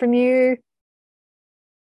 haven't heard from you.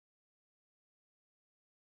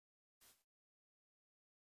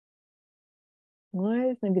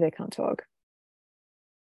 No, maybe they can't talk.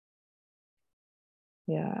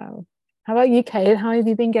 Yeah. How about you, Kate? How have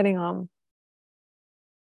you been getting on?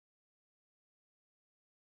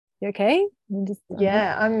 You okay?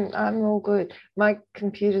 Yeah, I'm all good. My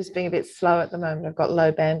computer's being a bit slow at the moment. I've got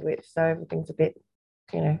low bandwidth, so everything's a bit,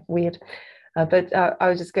 weird. But I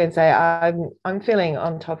was just going to say I'm feeling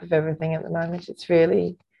on top of everything at the moment. It's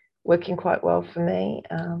really working quite well for me.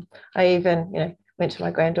 I even, went to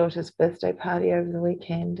my granddaughter's birthday party over the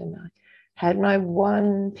weekend, and I had my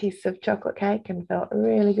one piece of chocolate cake and felt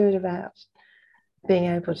really good about being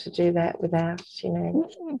able to do that without,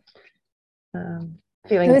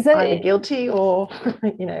 feeling either guilty or,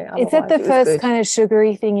 Is that the first good. kind of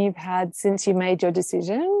sugary thing you've had since you made your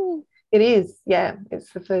decision? It is, yeah.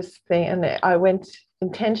 It's the first thing. And I went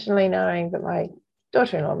intentionally knowing that my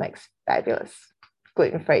daughter-in-law makes fabulous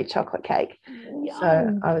gluten-free chocolate cake. Yum.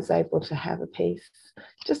 So I was able to have a piece,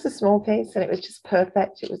 just a small piece, and it was just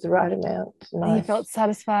perfect. It was the right amount. Nice, and you felt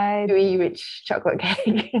satisfied. Gooey, rich chocolate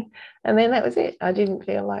cake. And then that was it. I didn't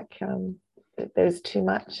feel like there was too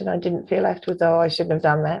much, and I didn't feel afterwards, oh, I shouldn't have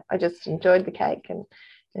done that. I just enjoyed the cake and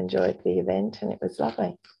enjoyed the event, and it was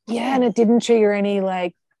lovely. Yeah, and it didn't trigger any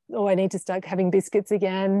like, oh, I need to start having biscuits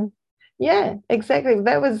again. Yeah, exactly.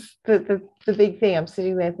 That was the big thing. I'm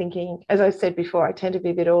sitting there thinking, as I said before, I tend to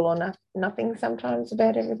be a bit all or nothing sometimes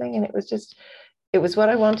about everything. And it was what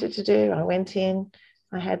I wanted to do. I went in,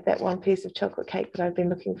 I had that one piece of chocolate cake that I've been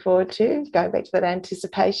looking forward to, going back to that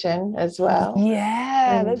anticipation as well.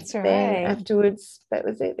 Yeah, and that's right. Then afterwards, that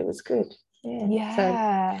was it. It was good. Yeah.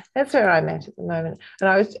 So that's where I'm at the moment. And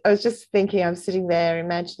I was just thinking, I was sitting there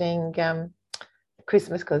imagining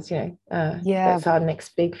Christmas, because that's our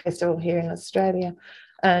next big festival here in Australia,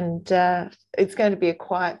 and it's going to be a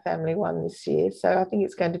quiet family one this year, so I think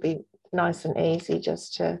it's going to be nice and easy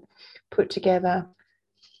just to put together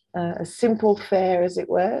a simple fare, as it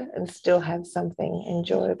were, and still have something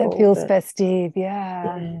enjoyable that feels festive.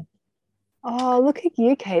 Yeah. Oh, look at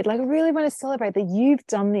you, Kate. Like, I really want to celebrate that you've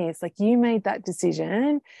done this. Like, you made that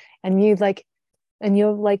decision, and you're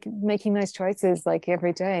like making those choices like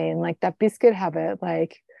every day, and like that biscuit habit,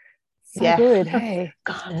 like, so good. Hey,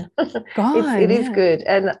 gone. Gone. It is good.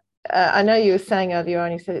 And I know you were saying earlier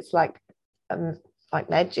on, you said it's like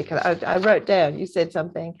magic. I wrote down, you said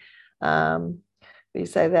something, you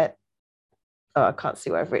say that, oh, I can't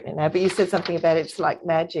see where I've written it now, but you said something about it's like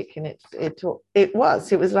magic, and it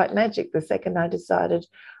was like magic. The second I decided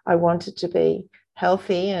I wanted to be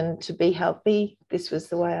healthy, and to be healthy, this was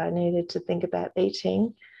the way I needed to think about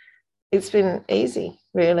eating. It's been easy,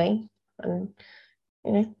 really. And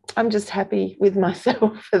I'm just happy with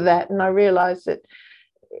myself for that. And I realize that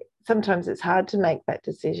sometimes it's hard to make that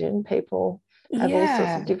decision. People have all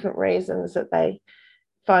sorts of different reasons that they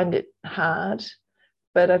find it hard.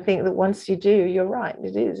 But I think that once you do, you're right.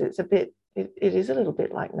 It is a little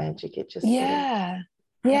bit like magic. It just yeah.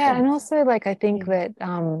 And also, like, I think that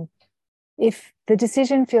if the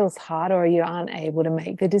decision feels hard, or you aren't able to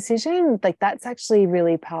make the decision, like, that's actually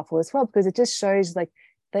really powerful as well, because it just shows like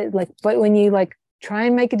that, like, but when you like try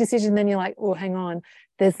and make a decision, then you're like, oh, hang on,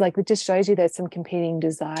 there's like, it just shows you there's some competing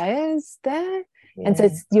desires there. And so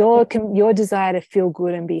it's your desire to feel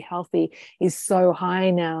good and be healthy is so high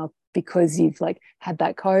now because you've like had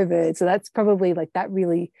that COVID. So that's probably like, that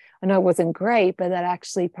really, I know it wasn't great, but that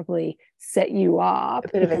actually probably set you up. A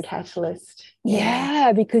bit of a catalyst.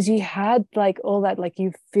 Yeah, because you had like all that, like,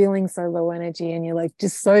 you feeling so low energy, and you're like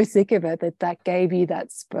just so sick of it, that gave you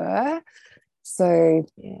that spur. So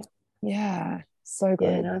yeah, so good.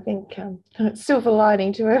 Yeah, and I think silver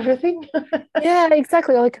lining to everything. Yeah,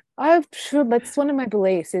 exactly. Like, that's one of my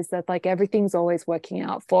beliefs, is that like everything's always working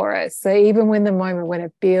out for us. So even when the moment when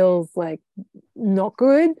it feels like not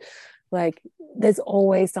good, like there's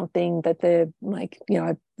always something that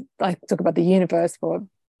I talk about the universe for,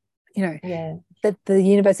 that the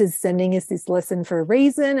universe is sending us this lesson for a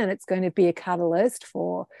reason, and it's going to be a catalyst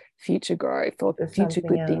for future growth, or future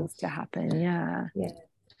good things to happen. Yeah.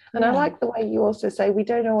 And I like the way you also say we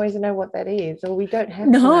don't always know what that is, or we don't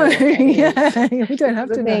have to know what that is. We don't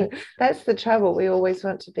have to know. That's the trouble. We always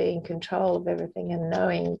want to be in control of everything and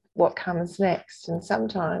knowing what comes next. And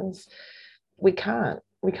sometimes we can't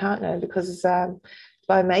know, because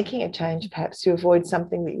by making a change, perhaps you avoid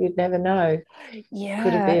something that you'd never know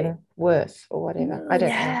could have been worse or whatever. I don't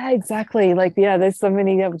know. Yeah, exactly. Like, there's so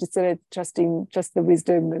many of just sort of trust the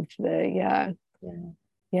wisdom of the,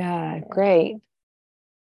 great.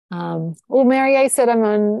 Well, Mary A said I'm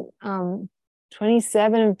on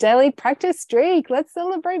 27 of daily practice streak. Let's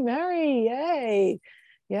celebrate Mary. Yay.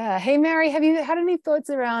 Yeah. Hey, Mary, have you had any thoughts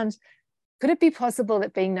around, could it be possible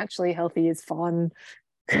that being naturally healthy is fun?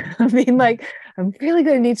 I mean, like, I'm really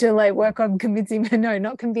going to need to like work on convincing, no,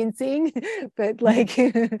 not convincing, but like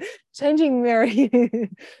changing Mary.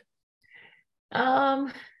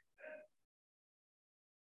 I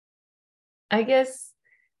guess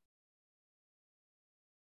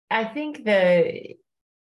I think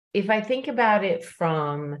if I think about it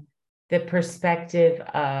from the perspective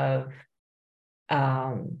of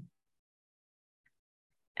how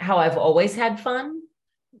I've always had fun,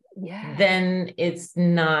 then it's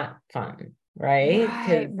not fun. right?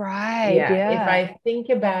 Right, Because right. yeah, if Yeah. I think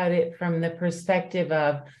about it from the perspective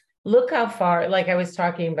of look how far, like I was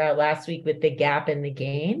talking about last week with the gap and the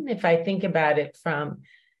gain, if I think about it from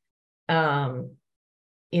um,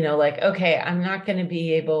 like, okay, I'm not going to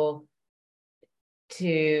be able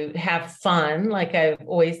to have fun like I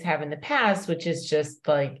always have in the past, which is just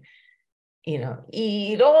like,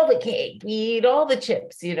 eat all the cake, eat all the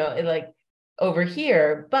chips, like over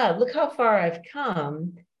here. But look how far I've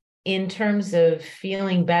come in terms of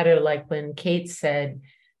feeling better. Like when Kate said,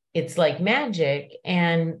 it's like magic.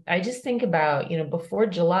 And I just think about, before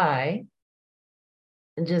July,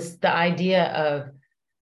 and just the idea of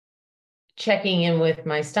checking in with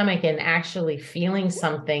my stomach and actually feeling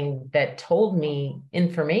something that told me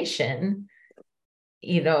information,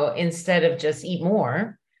 instead of just eat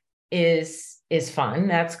more is fun.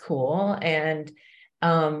 That's cool. And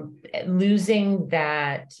losing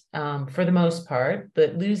that for the most part,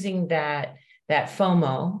 but losing that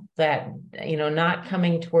FOMO, that not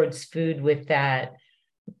coming towards food with that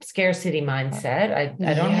scarcity mindset. I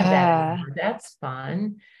don't have that Yeah. anymore. That's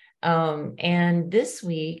fun. And this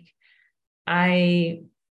week I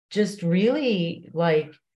just really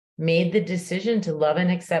like made the decision to love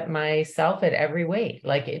and accept myself at every weight.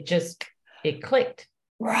 Like it clicked,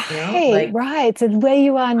 Right, like, right. So where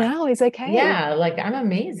you are now is okay. yeah, like I'm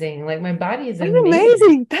amazing. Like my body is I'm amazing.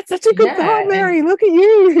 amazing. That's such a good thought, Yeah. Mary. Look at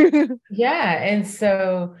you. Yeah. And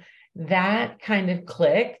so that kind of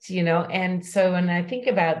clicked, and so when I think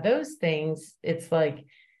about those things, it's like,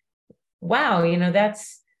 wow,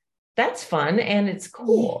 that's fun and it's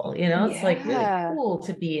cool, it's like really Yeah. cool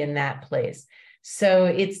to be in that place. So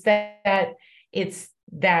it's that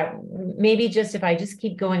maybe just if I just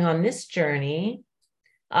keep going on this journey,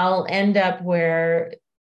 I'll end up where,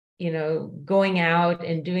 going out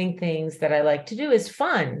and doing things that I like to do is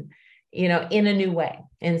fun, in a new way,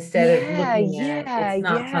 instead of Yeah, looking at yeah, it's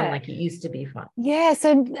not fun yeah. like it used to be fun. Yeah.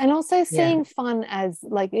 So, and also Yeah. seeing fun as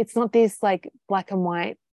like, it's not this like black and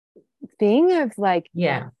white thing of like,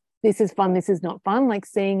 Yeah. this is fun, this is not fun. Like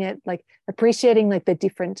seeing it, like appreciating like the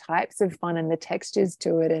different types of fun and the textures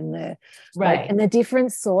to it and the like, Right. and the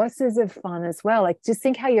different sources of fun as well. Like just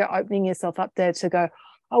think how you're opening yourself up there to go,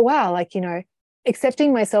 oh, wow, like,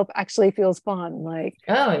 accepting myself actually feels fun. Like,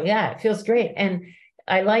 Oh, yeah, it feels great. And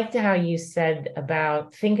I liked how you said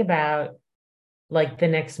think about like the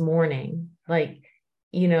next morning, like,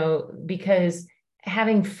 because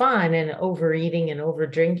having fun and overeating and over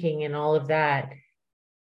drinking and all of that,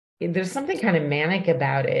 there's something kind of manic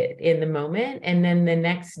about it in the moment. And then the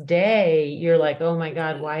next day, you're like, oh my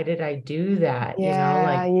God, why did I do that? yeah,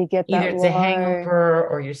 Like you get either that it's a low hangover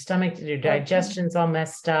or your stomach, your or digestion's all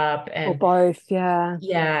messed up. And both. Yeah.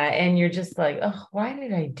 yeah, and you're just like, oh, why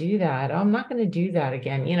did I do that? Oh, I'm not going to do that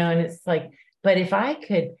again, and it's like, but if I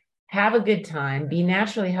could have a good time, be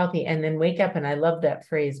naturally healthy, and then wake up, and I love that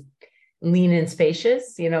phrase, lean and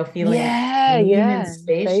spacious, feeling Yeah, lean and yeah.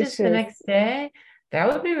 spacious the Spacious. next day, that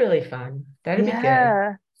would be really fun. That'd be good.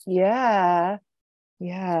 Yeah. Yeah.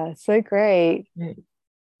 Yeah. So great. Mm.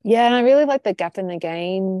 Yeah. And I really like the gap in the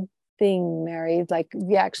gain thing, Mary. Like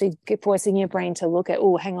you actually get forcing your brain to look at,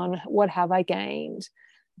 oh, hang on, what have I gained?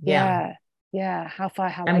 Yeah. Yeah. Yeah. How far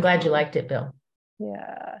have I'm I glad you come? liked it, Bill.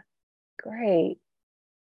 Yeah. Great.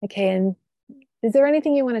 Okay. And is there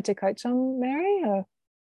anything you wanted to coach on, Mary? Or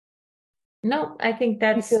No, I think you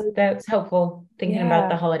that's feel, that's helpful thinking about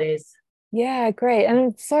the yeah. holidays. Yeah, great. And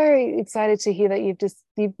I'm so excited to hear that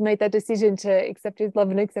you've made that decision to accept your love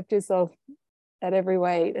and accept yourself at every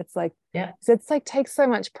weight. It's like, Yeah. so it's like takes so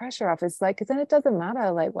much pressure off. It's like, because then it doesn't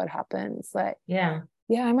matter like what happens. Like, Yeah.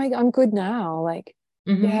 yeah, I'm good now. Like,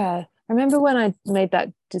 Mm-hmm. yeah. I remember when I made that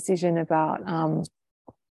decision about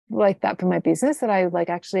like that for my business, that I like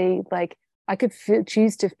actually like I could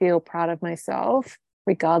choose to feel proud of myself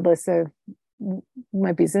regardless of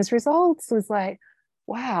my business results. Was like,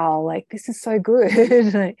 wow, like this is so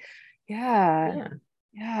good. Like, yeah, Yeah.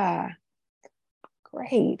 yeah,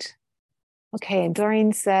 great. Okay, and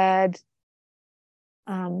Doreen said,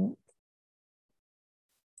 um,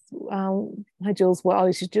 hi Jules, well,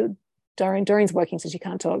 you should do Doreen's working, so she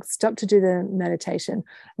can't talk. Stop to do the meditation.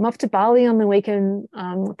 I'm off to Bali on the weekend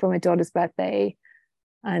for my daughter's birthday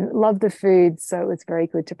and love the food. So it was very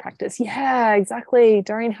good to practice. Yeah, exactly.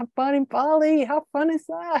 Doreen, have fun in Bali. How fun is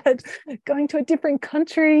that? Going to a different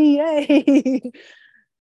country. Yay.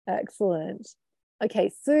 Excellent.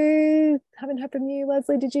 Okay, Sue, haven't heard from you.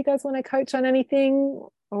 Leslie, did you guys want to coach on anything?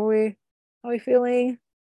 Are we feeling?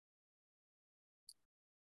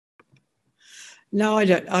 No,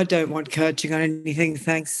 I don't want coaching on anything.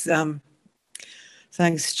 Thanks.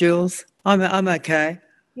 Thanks, Jules. I'm okay.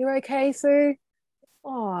 You're okay, Sue?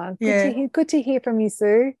 Oh, Yeah. good to hear from you,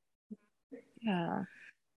 Sue. Yeah.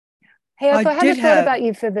 Hey, I I had a did thought have, about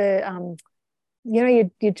you for the you know,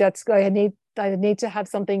 you just go, I need to have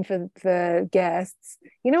something for guests.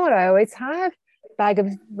 You know what I always have? Bag of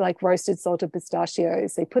like roasted salted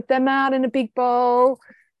pistachios. They put them out in a big bowl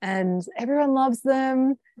and everyone loves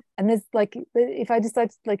them. And there's like, if I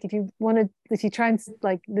decide, like, if you want to, if you try and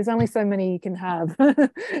like, there's only so many you can have.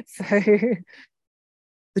 So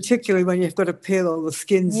particularly when you've got to peel all the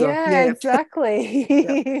skins off. yeah, Yeah. exactly.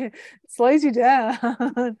 Yeah. It slows you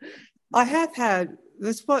down. I have had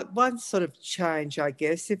there's one sort of change, I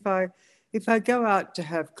guess. If I go out to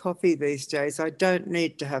have coffee these days, I don't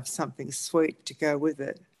need to have something sweet to go with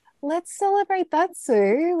it. Let's celebrate that,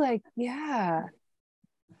 Sue. Like, yeah,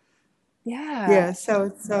 yeah, Yeah, so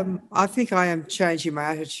it's I think I am changing my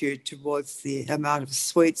attitude towards the amount of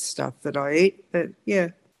sweet stuff that I eat. But yeah.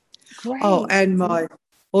 Oh, great. and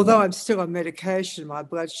although I'm still on medication, my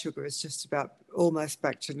blood sugar is just about almost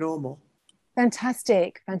back to normal.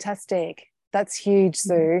 Fantastic, fantastic. That's huge,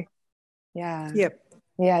 Sue. Yeah. Yep.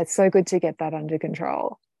 Yeah, it's so good to get that under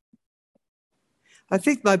control. I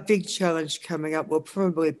think my big challenge coming up will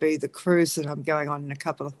probably be the cruise that I'm going on in a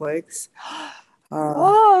couple of weeks. Uh,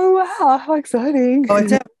 Oh, wow, how exciting. oh,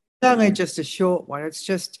 it's only just a short one. It's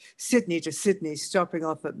just Sydney to Sydney, stopping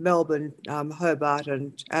off at Melbourne, Hobart,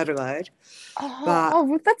 and Adelaide. But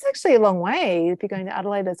Well, that's actually a long way if you're going to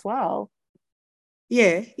Adelaide as well.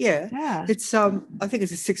 yeah, yeah, Yeah. it's I think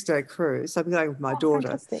it's a 6-day cruise. I'm going with my Oh, daughter,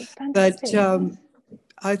 fantastic, but fantastic.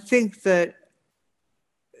 I think that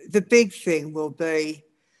the big thing will be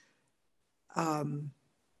um,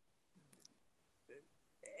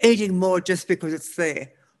 eating more just because it's there.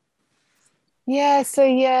 Yeah, so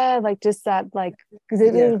yeah, like just that, like, because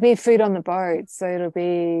Yeah, it'll be food on the boat, so it'll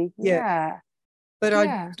be, yeah. yeah, But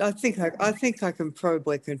yeah. I think I can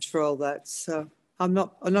probably control that. So I'm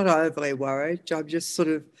not overly worried. I'm just sort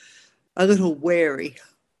of a little wary.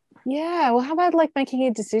 Yeah, well, how about like making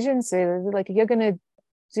a decision soon? Like, you're going to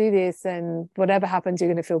do this, and whatever happens, you're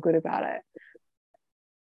going to feel good about it.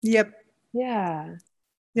 Yep, Yeah,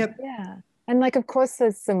 yep. yeah. And like, of course,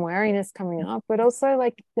 there's some wariness coming up, but also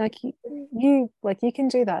like like you can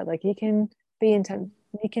do that. Like, you can be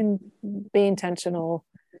intentional,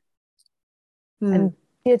 Hmm. and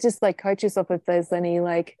yeah, just like coach yourself if there's any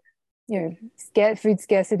like, you know, food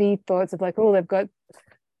scarcity thoughts of like, oh, they've got,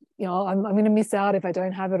 you know, I'm going to miss out if I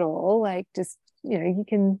don't have it all. Like, just, you know, you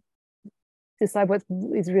can decide what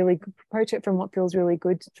is really, approach it from what feels really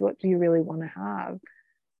good to what do you really want to have.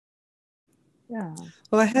 Yeah.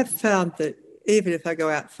 Well, I have found that even if I go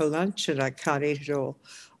out for lunch and I can't eat it all,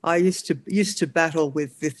 I used to battle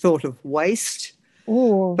with the thought of waste.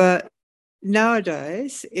 Oh, But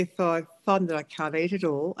nowadays, if I find that I can't eat it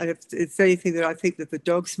all, and if it's anything that I think that the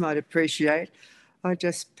dogs might appreciate, I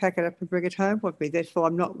just pack it up and bring it home with me. Therefore,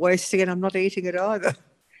 I'm not wasting it. I'm not eating it either.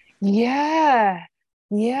 yeah.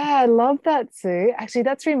 Yeah, I love that, Sue. Actually,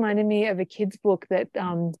 that's reminded me of a kid's book that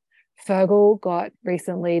Fergal got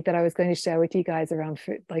recently that I was going to share with you guys around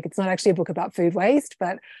food. Like, it's not actually a book about food waste,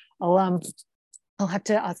 but I'll I'll have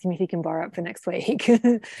to ask him if he can borrow it for next week.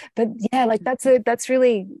 But yeah, like that's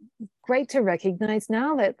really great to recognize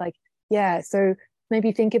now that, like, yeah, so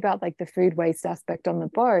maybe think about like the food waste aspect on the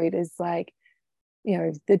boat is like, you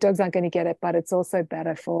know, the dogs aren't going to get it, but it's also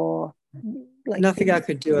better for like Nothing I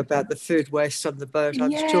can do about the food waste on the boat.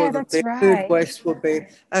 I'm sure yeah, that that's the food right. waste will be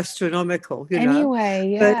astronomical, you know.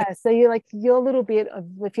 Anyway, But yeah. So you're like your little bit of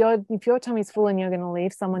if your tummy's full and you're going to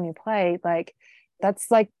leave some on your plate, like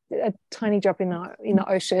that's like a tiny drop in the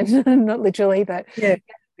ocean, not literally, but yeah,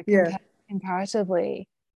 yeah. comparatively.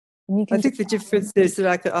 And you I can think just the difference is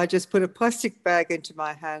that I just put a plastic bag into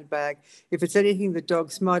my handbag. If it's anything the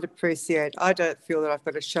dogs might appreciate, I don't feel that I've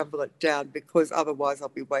got to shovel it down because otherwise I'll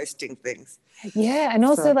be wasting things. yeah, and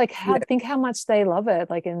also So, like yeah. think how much they love it,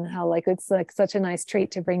 like and how like it's like such a nice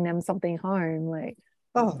treat to bring them something home, like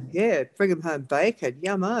Oh, yeah, bring them home bacon,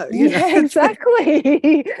 yummo, you yeah, know. exactly.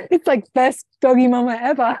 It's like best doggy mama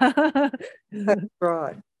ever. That's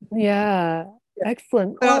right. Yeah, Yeah.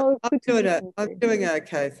 excellent. But Oh, good to hear from I'm you. doing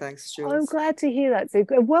okay, thanks, I'm Jules. glad to hear that. So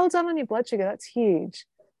well done on your blood sugar. That's huge.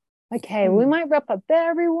 Okay, we Hmm. might wrap up there,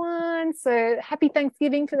 everyone. So happy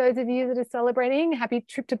Thanksgiving for those of you that are celebrating. Happy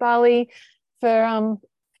trip to Bali for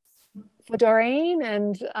Doreen.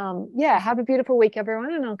 And yeah, have a beautiful week,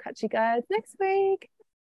 everyone. And I'll catch you guys next week.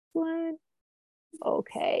 One.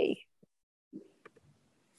 Okay.